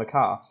around in my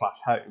car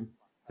 /home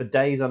for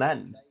days on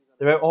end.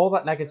 They wrote all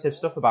that negative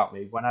stuff about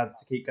me when I had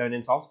to keep going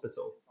into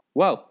hospital.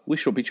 Well, we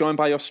shall be joined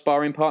by your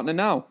sparring partner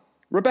now.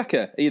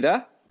 Rebecca, are you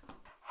there?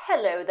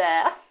 Hello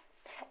there.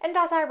 And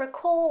as I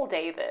recall,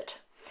 David,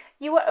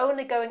 you were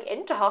only going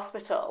into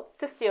hospital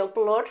to steal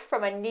blood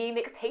from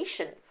anemic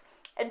patients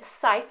and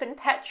siphon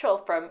petrol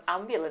from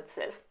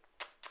ambulances.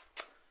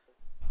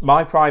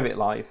 My private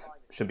life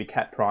should be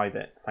kept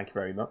private, thank you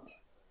very much.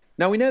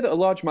 Now, we know that a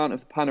large amount of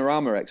the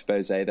Panorama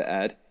expose that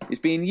aired is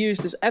being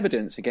used as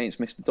evidence against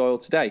Mr. Doyle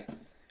today.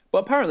 But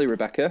apparently,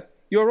 Rebecca,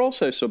 you're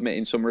also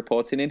submitting some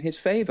reporting in his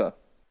favour.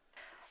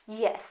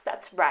 Yes,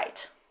 that's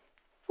right.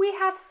 We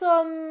have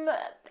some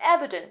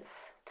evidence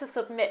to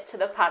submit to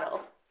the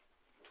panel,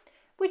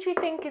 which we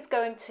think is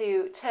going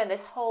to turn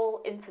this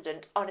whole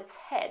incident on its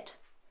head.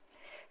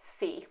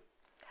 See,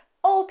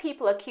 all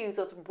people accuse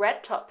us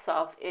red tops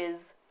of is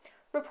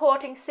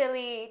reporting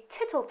silly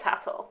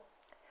tittle-tattle,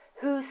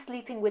 who's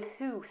sleeping with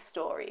who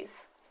stories.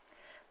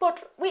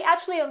 But we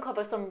actually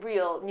uncover some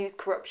real news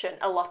corruption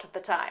a lot of the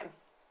time.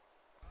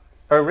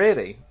 Oh,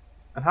 really?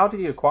 And how did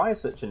you acquire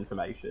such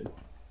information?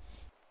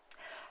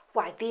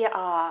 Why, via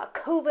our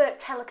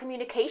covert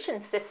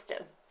telecommunications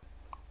system.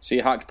 So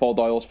you hacked Paul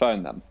Doyle's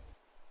phone then?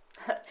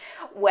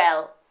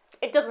 Well,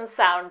 it doesn't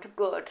sound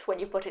good when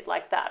you put it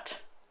like that.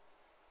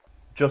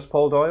 Just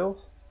Paul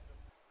Doyle's?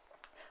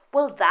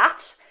 Well,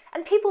 that,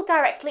 and people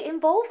directly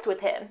involved with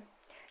him.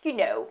 You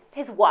know,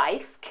 his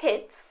wife,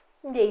 kids,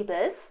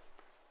 neighbours,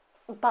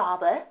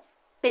 barber,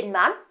 bin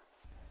man.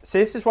 See,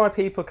 this is why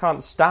people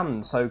can't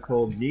stand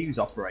so-called news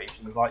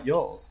operations like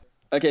yours.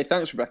 Okay,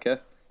 thanks,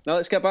 Rebecca. Now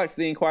let's get back to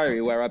the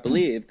inquiry where I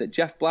believe that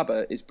Jeff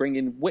Blabber is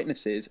bringing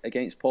witnesses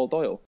against Paul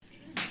Doyle.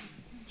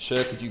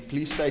 Sir, could you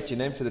please state your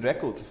name for the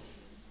record?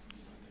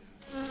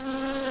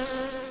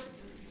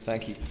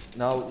 Thank you.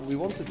 Now, we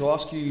wanted to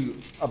ask you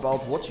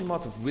about what you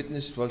might have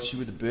witnessed whilst you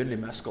were the Burnley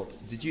mascot.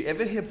 Did you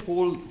ever hear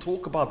Paul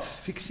talk about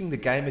fixing the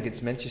game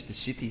against Manchester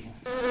City?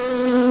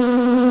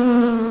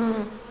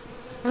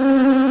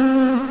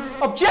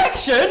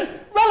 Objection?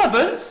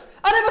 Relevance?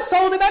 I never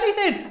sold him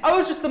anything. I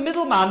was just the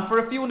middleman for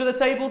a few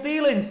under-the-table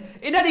dealings.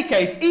 In any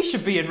case, he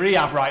should be in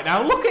rehab right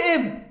now. Look at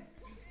him.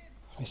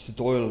 Mr.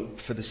 Doyle,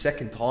 for the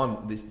second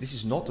time, this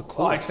is not a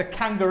court. Oh, it's a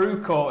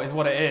kangaroo court is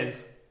what it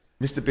is.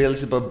 Mr.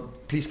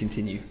 Beelzebub, please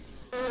continue.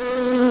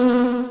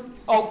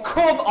 Oh,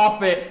 come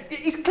off it.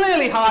 He's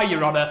clearly high,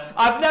 Your Honour.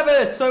 I've never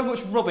heard so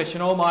much rubbish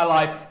in all my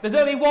life. There's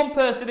only one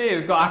person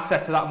here who got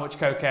access to that much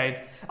cocaine.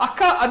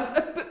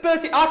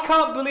 Bertie, I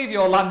can't believe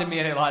you're landing me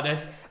in it like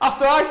this.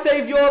 After I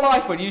saved your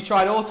life when you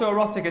tried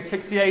autoerotic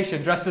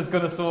asphyxiation dressed as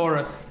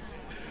Gunnosaurus.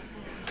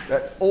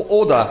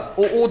 Order.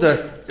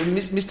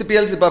 Mr.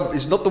 Beelzebub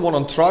is not the one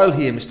on trial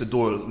here, Mr.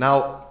 Doyle.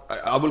 Now,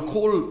 I will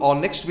call our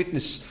next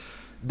witness,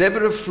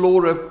 Deborah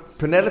Flora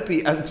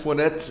Penelope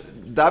Antoinette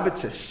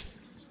Dabitis.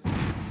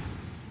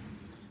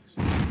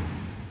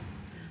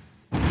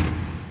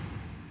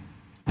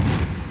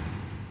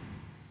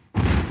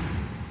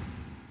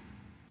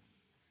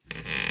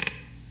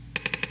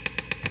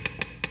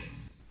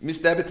 Miss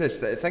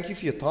Dabitis, thank you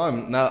for your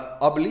time. Now,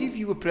 I believe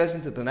you were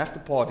present at an after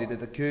party that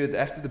occurred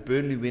after the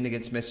Burnley win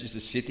against Manchester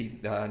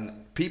City.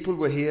 And people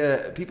were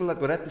here, people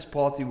that were at this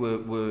party were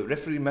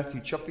referee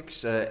Matthew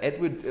Chuffix,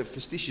 Edward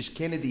Fasticius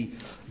Kennedy,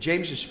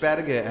 James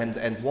Asperger,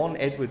 and one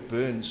Edward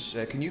Burns.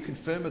 Can you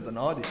confirm or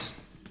deny this?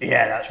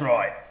 Yeah, that's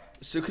right.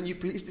 So can you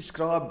please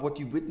describe what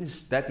you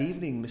witnessed that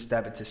evening, Miss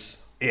Dabitis?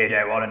 You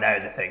don't want to know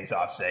the things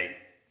I've seen.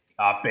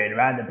 I've been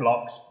around the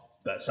blocks,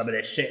 but some of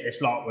this shit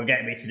this lot were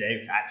getting me to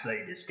do,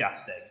 absolutely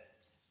disgusting.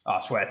 I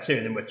swear two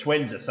of them were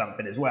twins or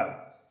something as well.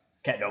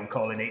 Kept on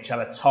calling each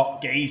other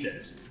top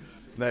geezers.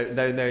 No,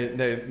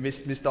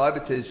 Miss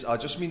Diabetes, I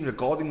just mean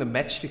regarding the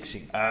match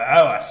fixing. Oh,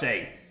 I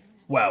see.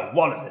 Well,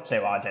 one of the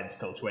two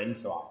identical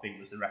twins, who I think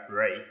was the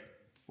referee,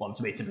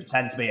 wanted me to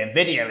pretend to be a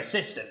video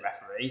assistant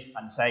referee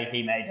and say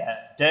he made a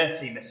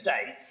dirty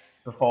mistake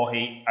before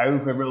he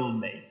overruled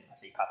me,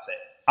 as he puts it.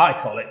 I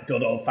call it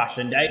good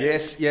old-fashioned, eh?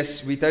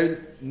 Yes, we don't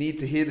need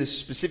to hear the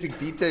specific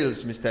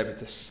details, Miss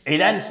Dabitis. He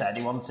then said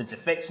he wanted to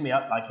fix me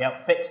up like he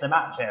helped fix the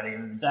match earlier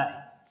in the day.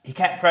 He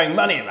kept throwing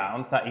money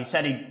around that he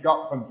said he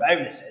got from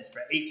bonuses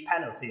for each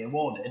penalty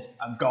awarded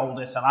and goal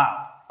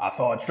disallowed. I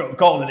thought I'd struck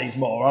gold with these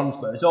morons,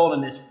 but it's all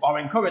in this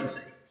foreign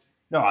currency.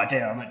 No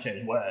idea how much it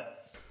was worth.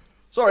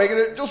 Sorry,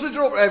 gonna just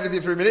interrupt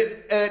everything for a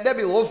minute.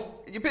 Debbie, love,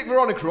 you pick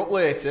Veronica up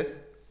later.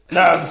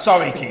 No, I'm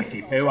sorry,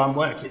 Keithy Poo, I'm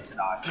working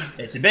tonight.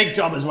 It's a big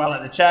job as well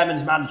at the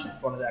chairman's mansion,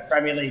 one of their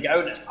Premier League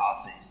owners'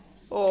 parties.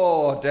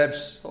 Oh,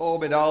 Debs. Oh,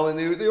 my darling,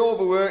 they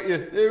overwork you.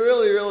 They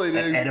really, really do.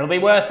 It'll be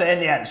worth it in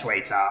the end,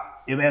 sweetheart.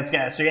 You'll be able to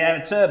get a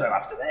Sierra Turbo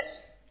after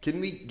this.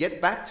 Can we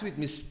get back to it,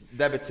 Miss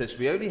Debitus?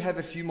 We only have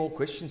a few more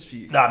questions for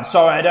you. No, I'm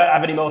sorry, I don't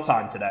have any more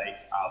time today.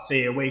 I'll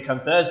see you a week on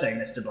Thursday,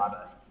 Mr.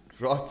 Blabber.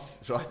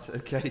 Right,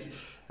 okay.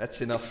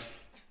 That's enough.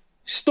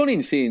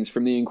 Stunning scenes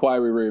from the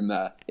inquiry room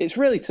there. It's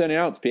really turning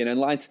out to be an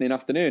enlightening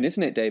afternoon,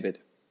 isn't it, David?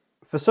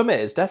 For some it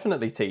is,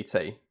 definitely,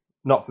 TT.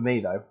 Not for me,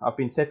 though. I've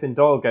been tipping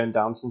Doyle going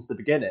down since the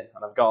beginning,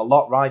 and I've got a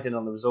lot riding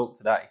on the result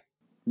today.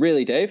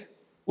 Really, Dave?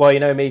 Well, you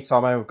know me,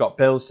 Tom, I've got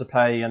bills to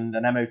pay and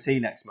an MOT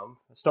next month.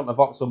 I stumped my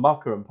Vauxhall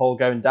Mocha and Paul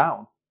going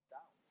down.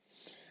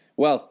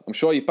 Well, I'm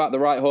sure you've backed the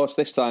right horse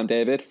this time,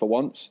 David, for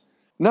once.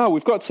 Now,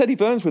 we've got Teddy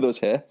Burns with us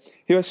here,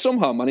 who has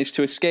somehow managed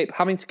to escape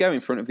having to go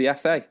in front of the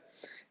FA.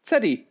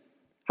 Teddy,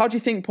 how do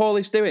you think Paul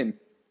is doing?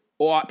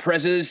 All right,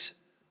 Prezzers.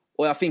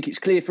 Well, I think it's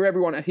clear for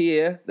everyone to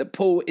hear that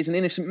Paul is an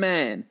innocent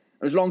man.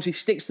 And as long as he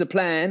sticks to the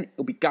plan,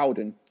 he'll be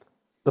golden.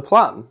 The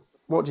plan?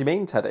 What do you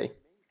mean, Teddy?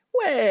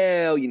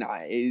 Well, you know,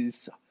 it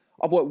is.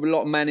 I've worked with a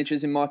lot of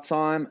managers in my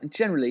time, and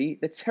generally,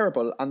 they're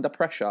terrible under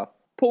pressure.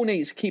 Paul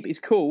needs to keep his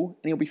cool,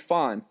 and he'll be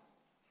fine.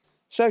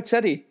 So,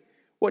 Teddy,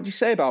 what do you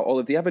say about all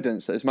of the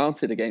evidence that has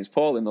mounted against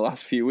Paul in the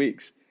last few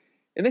weeks?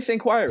 In this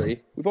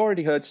inquiry, we've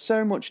already heard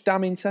so much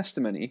damning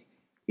testimony,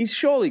 he's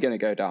surely going to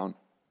go down.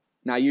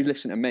 Now, you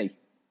listen to me.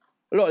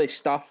 A lot of this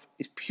stuff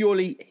is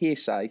purely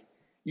hearsay.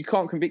 You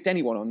can't convict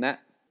anyone on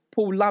that.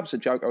 Paul loves a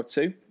joke or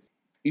two.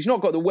 He's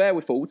not got the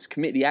wherewithal to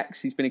commit the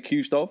acts he's been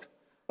accused of,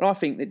 and I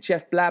think that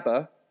Jeff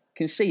Blabber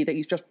can see that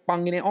he's just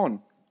bunging it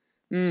on.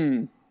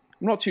 I'm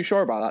not too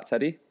sure about that,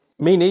 Teddy.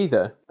 Me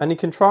neither. And you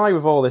can try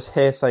with all this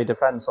hearsay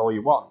defence all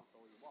you want.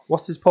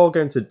 What is Paul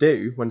going to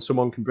do when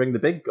someone can bring the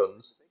big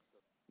guns?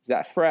 Is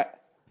that a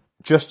threat?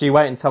 Just you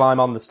wait until I'm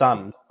on the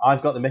stand.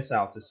 I've got the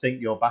missile to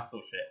sink your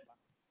battleship.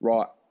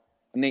 Right.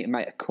 I need to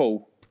make a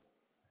call.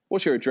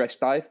 What's your address,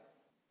 Dave?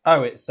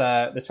 Oh, it's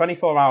the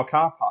 24-hour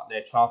car park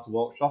near Charter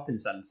Walk Shopping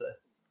Centre.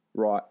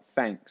 Right,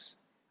 thanks.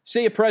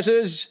 See you,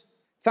 Prezzers.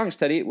 Thanks,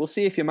 Teddy. We'll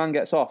see if your man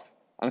gets off.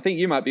 And I think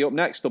you might be up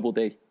next, Double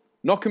D.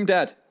 Knock him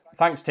dead.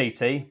 Thanks,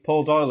 TT.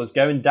 Paul Doyle is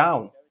going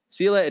down.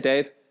 See you later,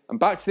 Dave. And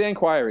back to the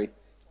inquiry.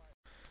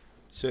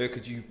 Sir,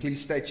 could you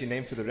please state your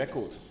name for the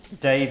record?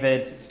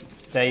 David,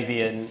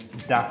 Davian,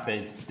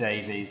 Daffyd,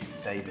 Davies,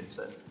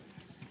 Davidson.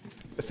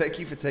 Thank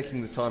you for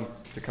taking the time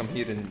to come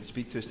here and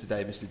speak to us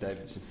today, Mr.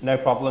 Davidson. No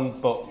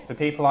problem, but for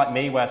people like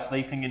me where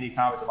sleeping in your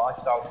car is a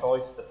lifestyle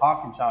choice, the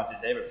parking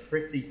charges here are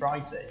pretty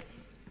pricey.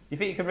 You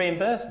think you could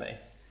reimburse me?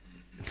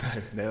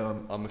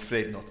 No, I'm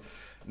afraid not.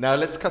 Now,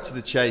 let's cut to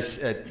the chase.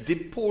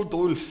 Did Paul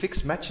Doyle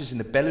fix matches in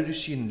the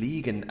Belarusian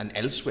league and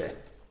elsewhere?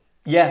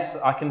 Yes,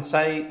 I can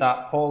say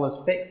that Paul has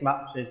fixed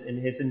matches in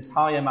his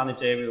entire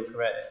managerial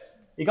career.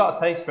 He got a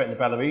taste for it in the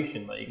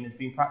Belarusian league and has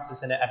been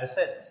practising it ever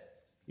since.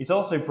 He's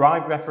also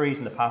bribed referees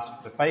in the past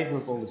for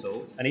favourable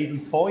results and even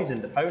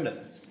poisoned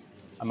opponents.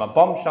 And my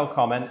bombshell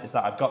comment is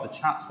that I've got the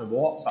chats from the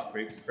WhatsApp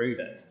group to prove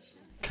it.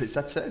 Is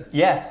that so?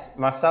 Yes,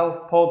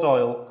 myself, Paul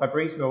Doyle,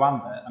 Fabrice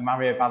Muamba and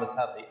Mario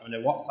Balotelli are in a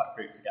WhatsApp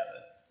group together.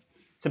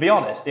 To be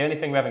honest, the only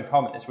thing we have in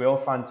common is we're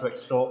all trying to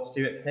extort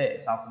Stuart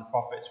Pearce out of the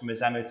profits from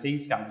his MOT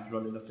scandals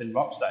running up in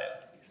Rochdale.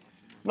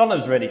 None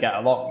of us really get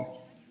along.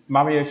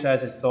 Mario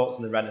shares his thoughts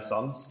on the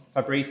Renaissance,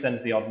 Fabrice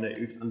sends the odd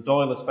nude, and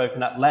Doyle has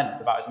spoken at length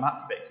about his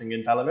match fixing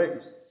in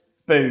Belarus.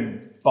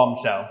 Boom,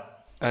 bombshell.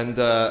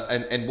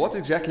 And what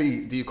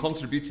exactly do you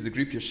contribute to the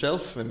group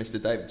yourself,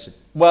 Mr. Davidson?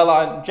 Well,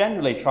 I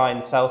generally try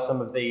and sell some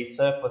of the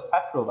surplus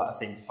petrol that I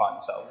seem to find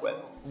myself with.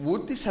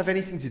 Would this have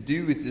anything to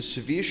do with the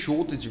severe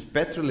shortage of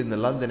petrol in the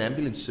London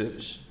ambulance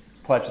service?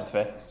 Pledge the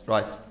fifth.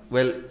 Right.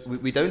 Well,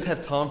 we don't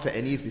have time for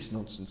any of this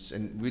nonsense,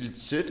 and we'll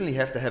certainly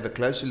have to have a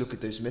closer look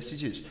at those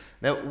messages.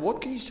 Now,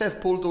 what can you say of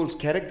Paul Doyle's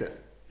character?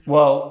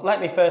 Well,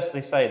 let me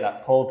firstly say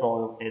that Paul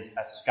Doyle is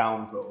a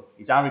scoundrel.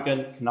 He's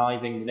arrogant,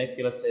 conniving,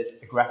 manipulative,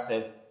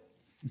 aggressive.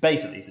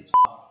 Basically, he's a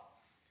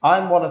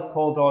I'm one of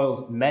Paul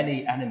Doyle's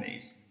many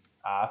enemies.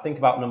 I think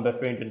about number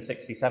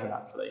 367,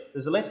 actually.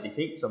 There's a list he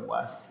keeps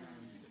somewhere.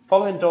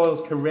 Following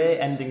Doyle's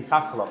career-ending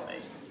tackle on me,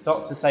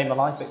 doctors say my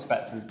life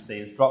expectancy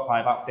has dropped by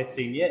about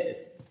 15 years.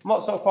 And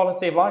what sort of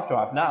quality of life do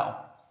I have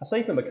now? I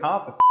sleep in my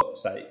car, for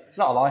fuck's sake. It's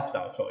not a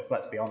lifestyle choice,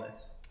 let's be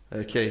honest.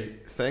 Okay,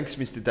 thanks,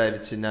 Mr.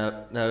 Davidson.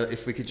 Now,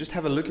 if we could just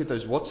have a look at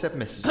those WhatsApp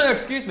messages.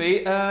 Excuse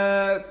me,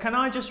 can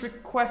I just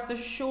request a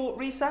short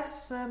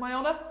recess, my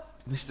honour?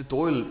 Mr.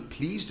 Doyle,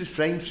 please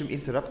refrain from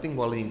interrupting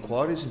while the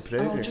inquiry is in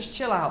progress. Oh, just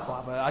chill out,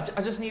 Blabber.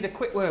 I just need a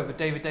quick word with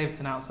David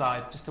Davidson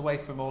outside, just away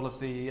from all of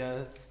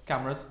the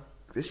cameras.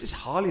 This is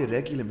highly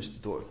irregular,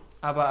 Mr. Doyle.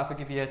 How about if I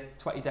give you a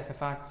 20 deck of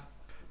fags?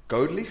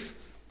 Gold leaf?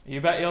 You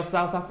bet your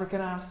South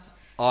African ass.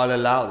 I'll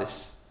allow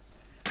this.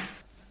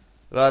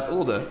 Right,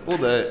 order.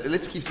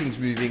 Let's keep things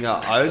moving.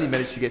 I only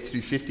managed to get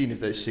through 15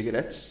 of those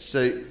cigarettes.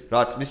 So,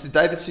 right, Mr.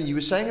 Davidson, you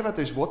were saying about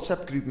those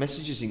WhatsApp group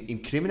messages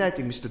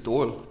incriminating Mr.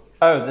 Doyle.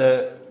 Oh,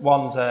 the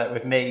ones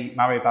with me,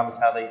 Mario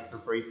Balotelli,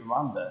 Fabrice and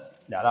Lambert.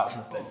 No, that was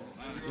nothing.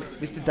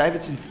 Mr.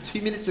 Davidson,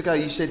 2 minutes ago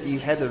you said you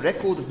had a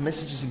record of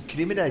messages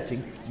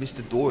incriminating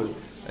Mr. Doyle.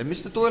 And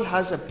Mr. Doyle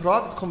has a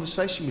private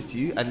conversation with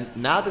you, and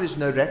now there is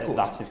no record.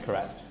 That is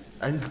correct.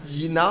 And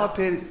you now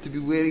appear to be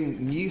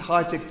wearing new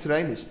high-tech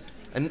trainers.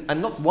 And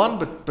not one,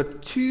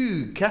 but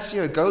two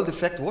Casio Gold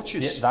Effect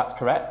watches. Yeah, that's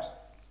correct.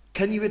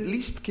 Can you at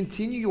least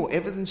continue your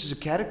evidence as a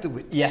character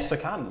witness? Yes, I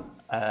can.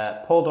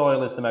 Paul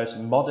Doyle is the most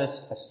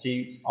modest,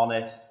 astute,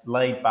 honest,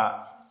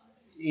 laid-back.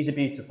 He's a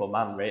beautiful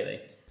man,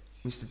 really.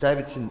 Mr.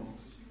 Davidson,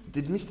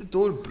 did Mr.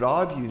 Doyle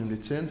bribe you in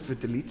return for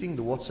deleting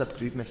the WhatsApp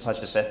group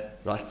messages?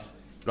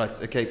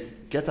 Right, okay.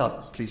 Get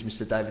out, please,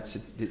 Mr.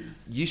 Davidson.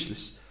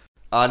 Useless.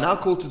 I now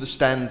call to the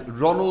stand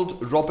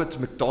Ronald Robert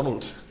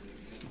McDonald.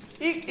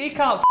 He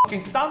can't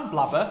fucking stand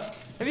blabber.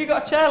 Have you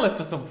got a chairlift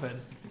or something?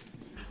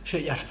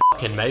 Shut your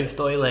fucking mouth,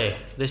 Doyle.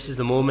 This is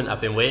the moment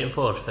I've been waiting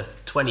for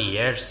 20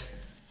 years.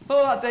 I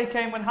thought that day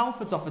came when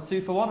Halfords offered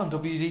 2 for 1 on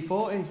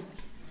WD-40.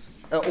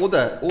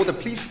 Order,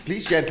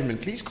 please, gentlemen,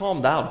 please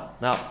calm down.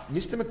 Now,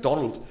 Mr.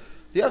 McDonald,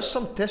 do you have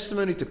some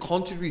testimony to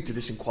contribute to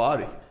this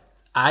inquiry?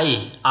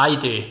 Aye, I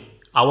do.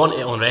 I want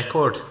it on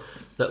record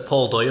that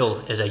Paul Doyle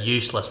is a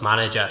useless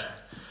manager.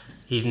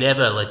 He's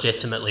never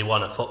legitimately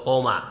won a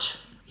football match.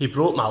 He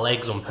broke my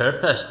legs on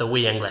purpose, the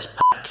wee English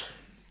prick.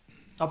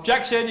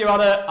 Objection, Your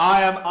Honour,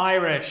 I am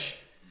Irish.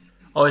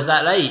 Oh, is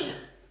that right?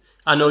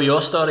 I know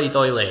your story,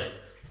 Doyle.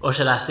 Or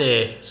should I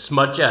say,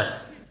 smudger?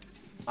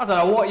 I don't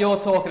know what you're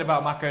talking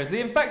about, Macos. The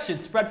infection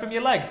spread from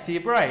your legs to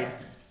your brain.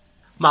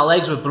 My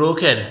legs were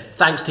broken,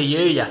 thanks to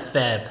you, you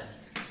feb.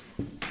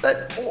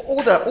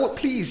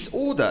 Please,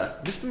 order.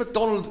 Mr.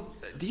 McDonald,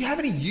 do you have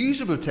any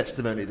usable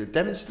testimony that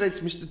demonstrates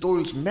Mr.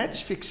 Doyle's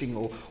match fixing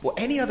or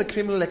any other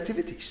criminal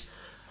activities?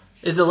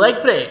 Is the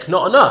leg break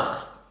not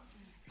enough?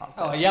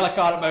 Oh, a yellow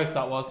card at most,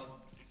 that was.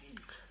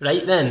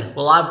 Right then,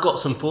 well, I've got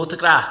some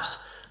photographs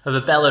of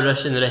a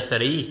Belarusian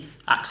referee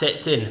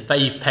accepting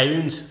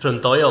 £5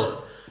 from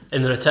Doyle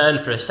in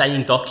return for a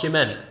signed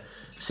document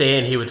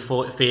saying he would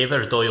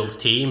favour Doyle's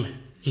team.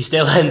 He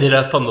still ended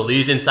up on the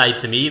losing side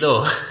to me,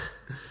 though.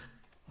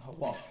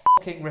 What a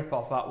fucking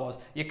rip-off that was.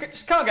 You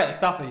just can't get the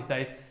staff these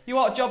days. You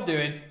want a job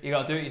doing, you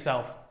got to do it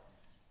yourself.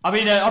 I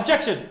mean,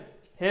 objection.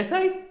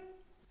 Hearsay?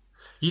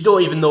 You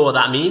don't even know what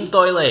that means,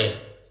 Doyle.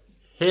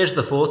 Here's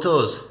the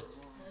photos.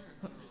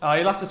 Oh,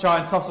 you'll have to try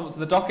and toss them up to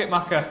the docket,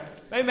 Macca.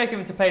 Maybe make them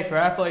into paper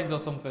airplanes or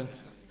something.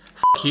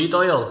 Fuck you,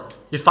 Doyle.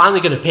 You're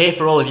finally going to pay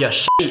for all of your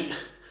shit.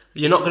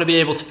 You're not going to be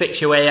able to fix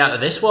your way out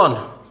of this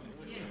one.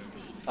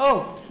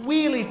 Oh,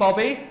 wheelie,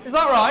 Bobby. Is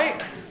that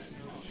right?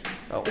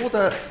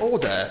 Order.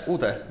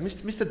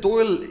 Mr.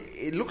 Doyle,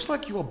 it looks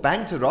like you are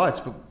banged to rights,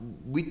 but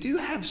we do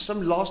have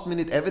some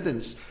last-minute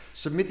evidence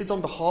submitted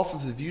on behalf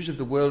of the Views of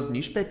the World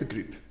newspaper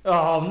group.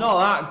 Oh, not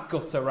that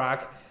gutter rag.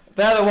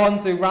 They're the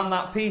ones who ran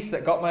that piece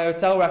that got my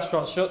hotel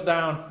restaurant shut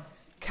down.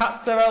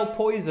 Catzerel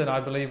poison, I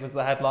believe, was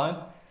the headline.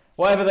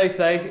 Whatever they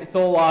say, it's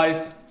all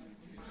lies.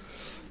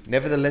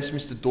 Nevertheless,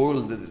 Mr.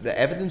 Doyle, the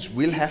evidence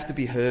will have to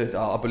be heard.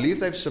 I believe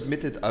they've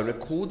submitted a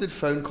recorded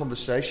phone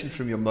conversation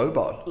from your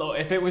mobile. Look,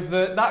 if it was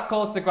that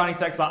call to the granny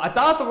sex line, I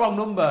dialed the wrong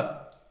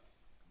number.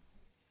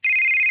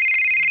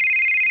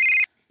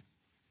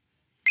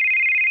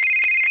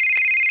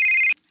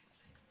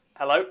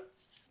 Hello?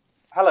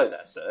 Hello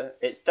there, sir.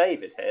 It's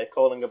David here,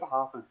 calling on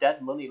behalf of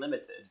Dead Money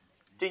Limited.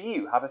 Do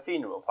you have a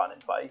funeral plan in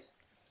place?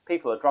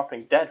 People are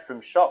dropping dead from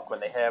shock when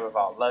they hear of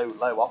our low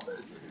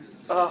offers.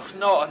 Oh,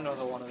 not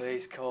another one of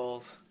these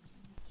calls.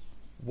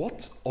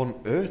 What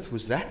on earth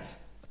was that?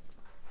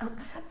 Oh,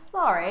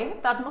 sorry,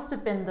 that must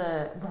have been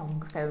the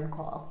wrong phone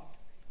call.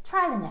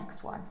 Try the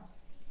next one.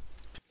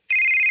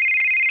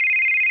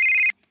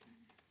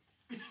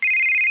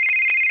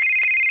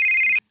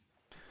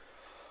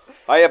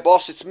 Hiya,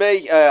 boss, it's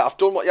me. I've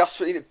done what you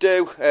asked me to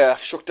do. I've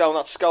shook down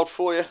that scout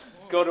for you.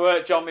 Good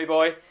work, John, me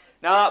boy.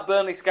 Now that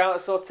Burnley scout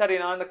saw Teddy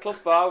and I in the club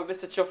bar with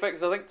Mr.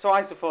 Chuffix, I think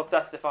twice before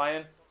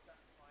testifying.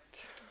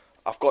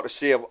 I've got to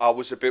say, I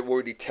was a bit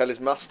worried he'd tell his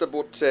master,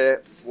 but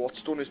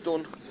what's done is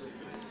done.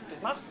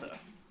 His master?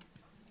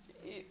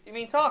 You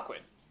mean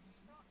Tarquin?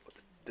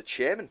 The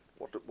chairman?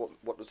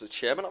 What does the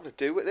chairman have to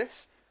do with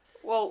this?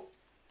 Well,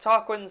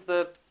 Tarquin's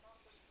the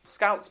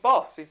scout's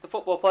boss. He's the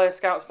football player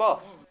scout's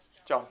boss.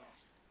 John.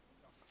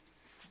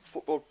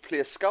 Football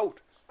player scout?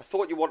 I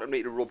thought you wanted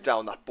me to rub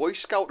down that boy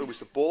scout who was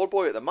the ball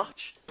boy at the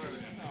match.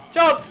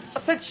 John, I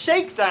said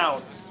shake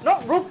down,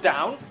 not rub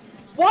down.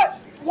 What?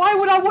 Why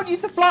would I want you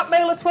to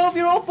blackmail a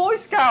 12-year-old boy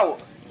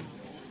scout?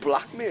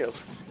 Blackmail?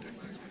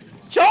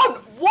 John,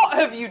 what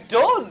have you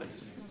done?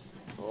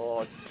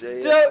 Oh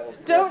dear.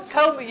 Don't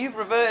tell me you've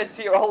reverted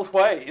to your old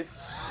ways.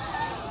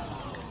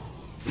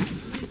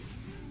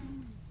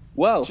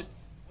 Well,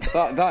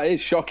 that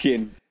is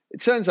shocking.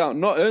 It turns out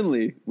not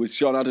only was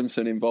John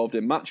Adamson involved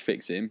in match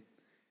fixing,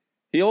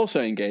 He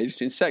also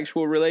engaged in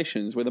sexual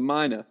relations with a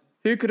minor.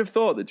 Who could have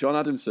thought that John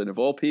Adamson, of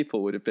all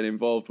people, would have been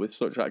involved with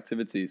such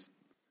activities?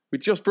 We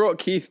just brought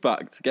Keith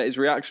back to get his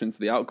reaction to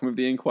the outcome of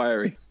the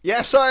inquiry.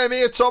 Yes, I am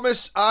here,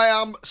 Thomas. I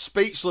am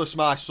speechless,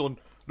 my son.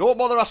 Don't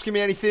bother asking me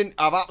anything.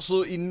 I've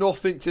absolutely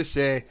nothing to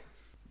say.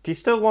 Do you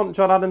still want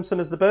John Adamson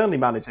as the Burnley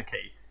manager,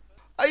 Keith?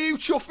 Are you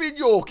chuffing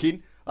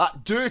yorking?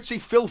 That dirty,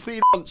 filthy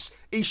nonce.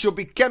 He should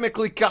be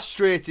chemically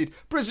castrated.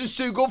 Prison's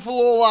too good for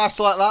low lives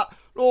like that.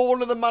 No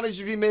wonder the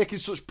manager's been making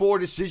such poor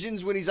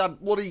decisions when he's had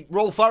bloody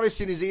Rolf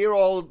Harris in his ear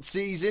all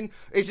season.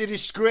 It's a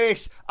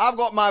disgrace. I've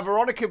got my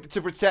Veronica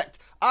to protect.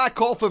 I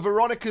call for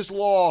Veronica's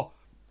law.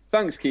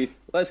 Thanks, Keith.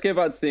 Let's get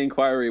back to the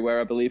inquiry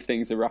where I believe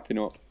things are wrapping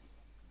up.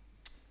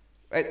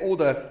 Right,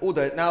 order.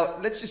 Now,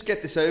 let's just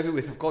get this over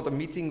with. I've got a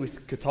meeting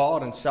with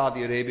Qatar and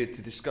Saudi Arabia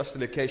to discuss the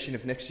location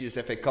of next year's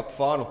FA Cup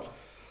final.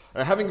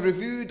 Having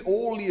reviewed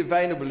all the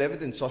available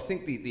evidence, I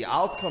think the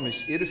outcome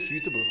is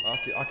irrefutable.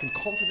 I can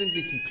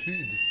confidently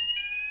conclude.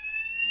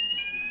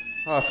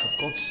 Ah, for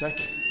God's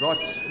sake.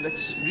 Right,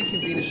 let's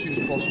reconvene as soon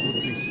as possible,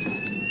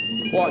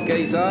 please. What,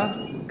 geezer?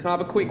 Can I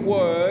have a quick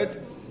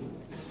word?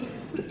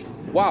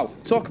 Wow,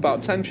 talk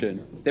about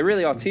tension. They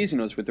really are teasing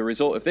us with the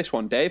result of this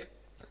one, Dave.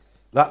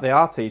 That they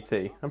are,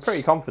 TT. I'm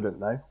pretty confident,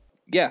 though.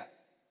 Yeah.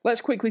 Let's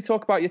quickly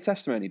talk about your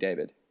testimony,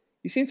 David.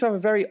 You seem to have a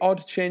very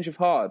odd change of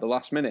heart at the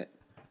last minute.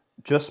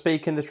 Just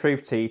speaking the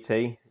truth,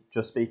 TT.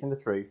 Just speaking the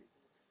truth.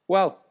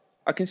 Well,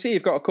 I can see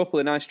you've got a couple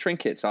of nice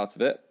trinkets out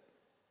of it.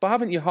 But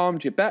haven't you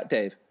harmed your bet,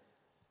 Dave?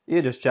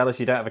 You're just jealous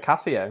you don't have a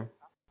Casio.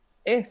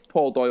 If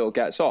Paul Doyle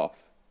gets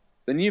off,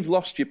 then you've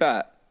lost your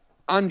bet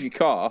and your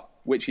car,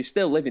 which you're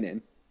still living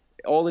in,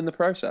 all in the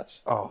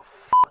process. Oh,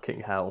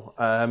 fucking hell.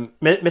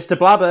 Mr.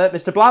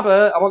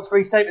 Blabber, I want to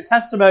restate the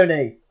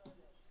testimony.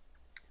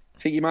 I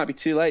think you might be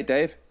too late,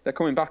 Dave. They're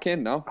coming back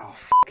in now. Oh,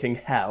 fucking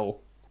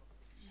hell.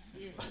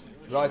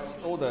 Right,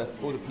 order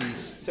please.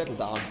 Settle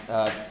down.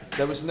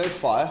 There was no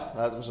fire.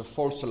 There was a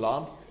false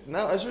alarm.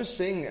 Now, as I was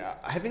saying,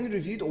 having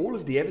reviewed all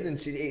of the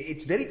evidence,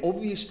 it's very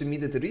obvious to me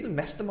that the real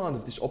mastermind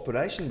of this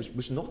operation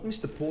was not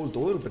Mr. Paul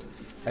Doyle, but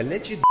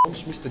alleged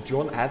Mr.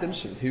 John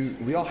Adamson, who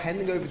we are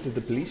handing over to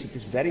the police at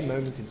this very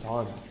moment in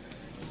time.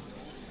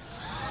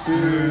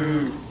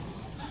 Boo.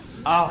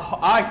 Oh,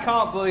 I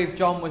can't believe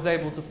John was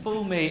able to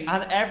fool me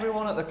and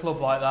everyone at the club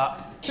like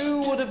that.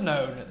 Who would have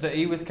known that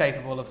he was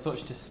capable of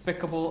such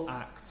despicable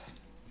acts?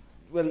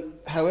 Well,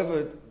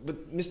 however,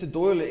 but Mr.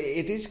 Doyle,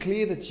 it is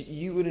clear that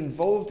you were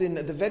involved in,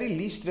 at the very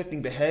least,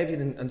 threatening behaviour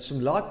and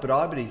some light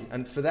bribery,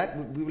 and for that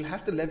we will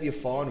have to levy a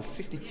fine of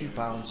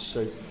 £52.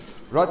 So,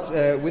 right,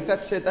 with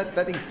that said,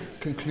 that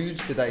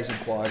concludes today's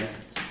inquiry.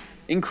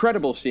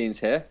 Incredible scenes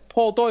here.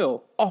 Paul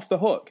Doyle, off the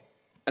hook.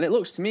 And it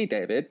looks to me,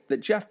 David,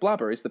 that Jeff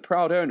Blabber is the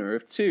proud owner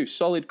of 2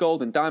 solid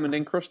gold and diamond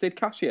encrusted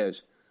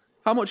Casios.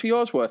 How much are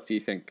yours worth, do you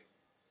think?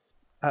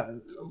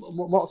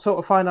 What sort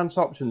of finance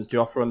options do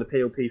you offer on the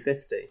PLP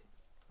 50?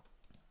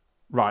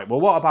 Right, well,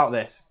 what about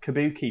this?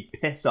 Kabuki,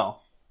 piss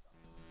off.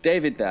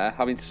 David there,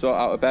 having to sort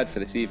out a bed for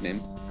this evening.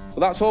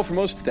 Well, that's all from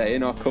us today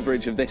in our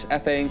coverage of this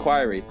FA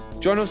inquiry.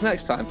 Join us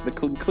next time for the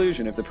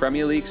conclusion of the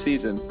Premier League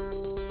season.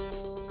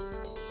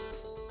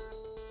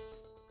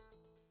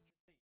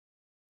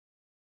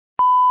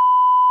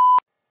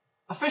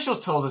 Officials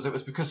told us it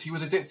was because he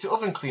was addicted to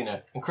oven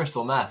cleaner and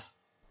crystal meth.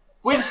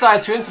 We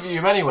decided to interview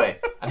him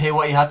anyway and hear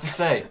what he had to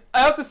say.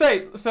 I have to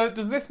say, so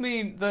does this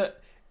mean that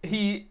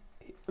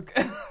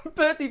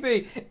Bertie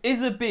B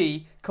is a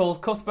bee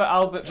called Cuthbert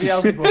Albert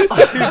Beelzebub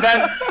who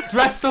then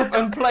dressed up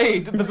and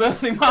played the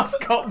Burnley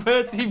mascot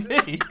Bertie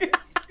B?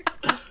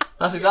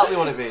 That's exactly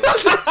what it means.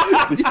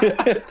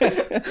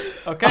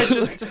 Okay,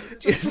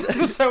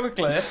 just so we're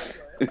clear.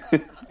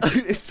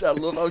 I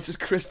love how just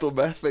crystal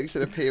meth makes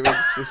an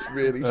appearance. Just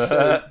really,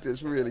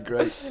 it's really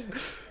great.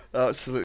 Absolutely.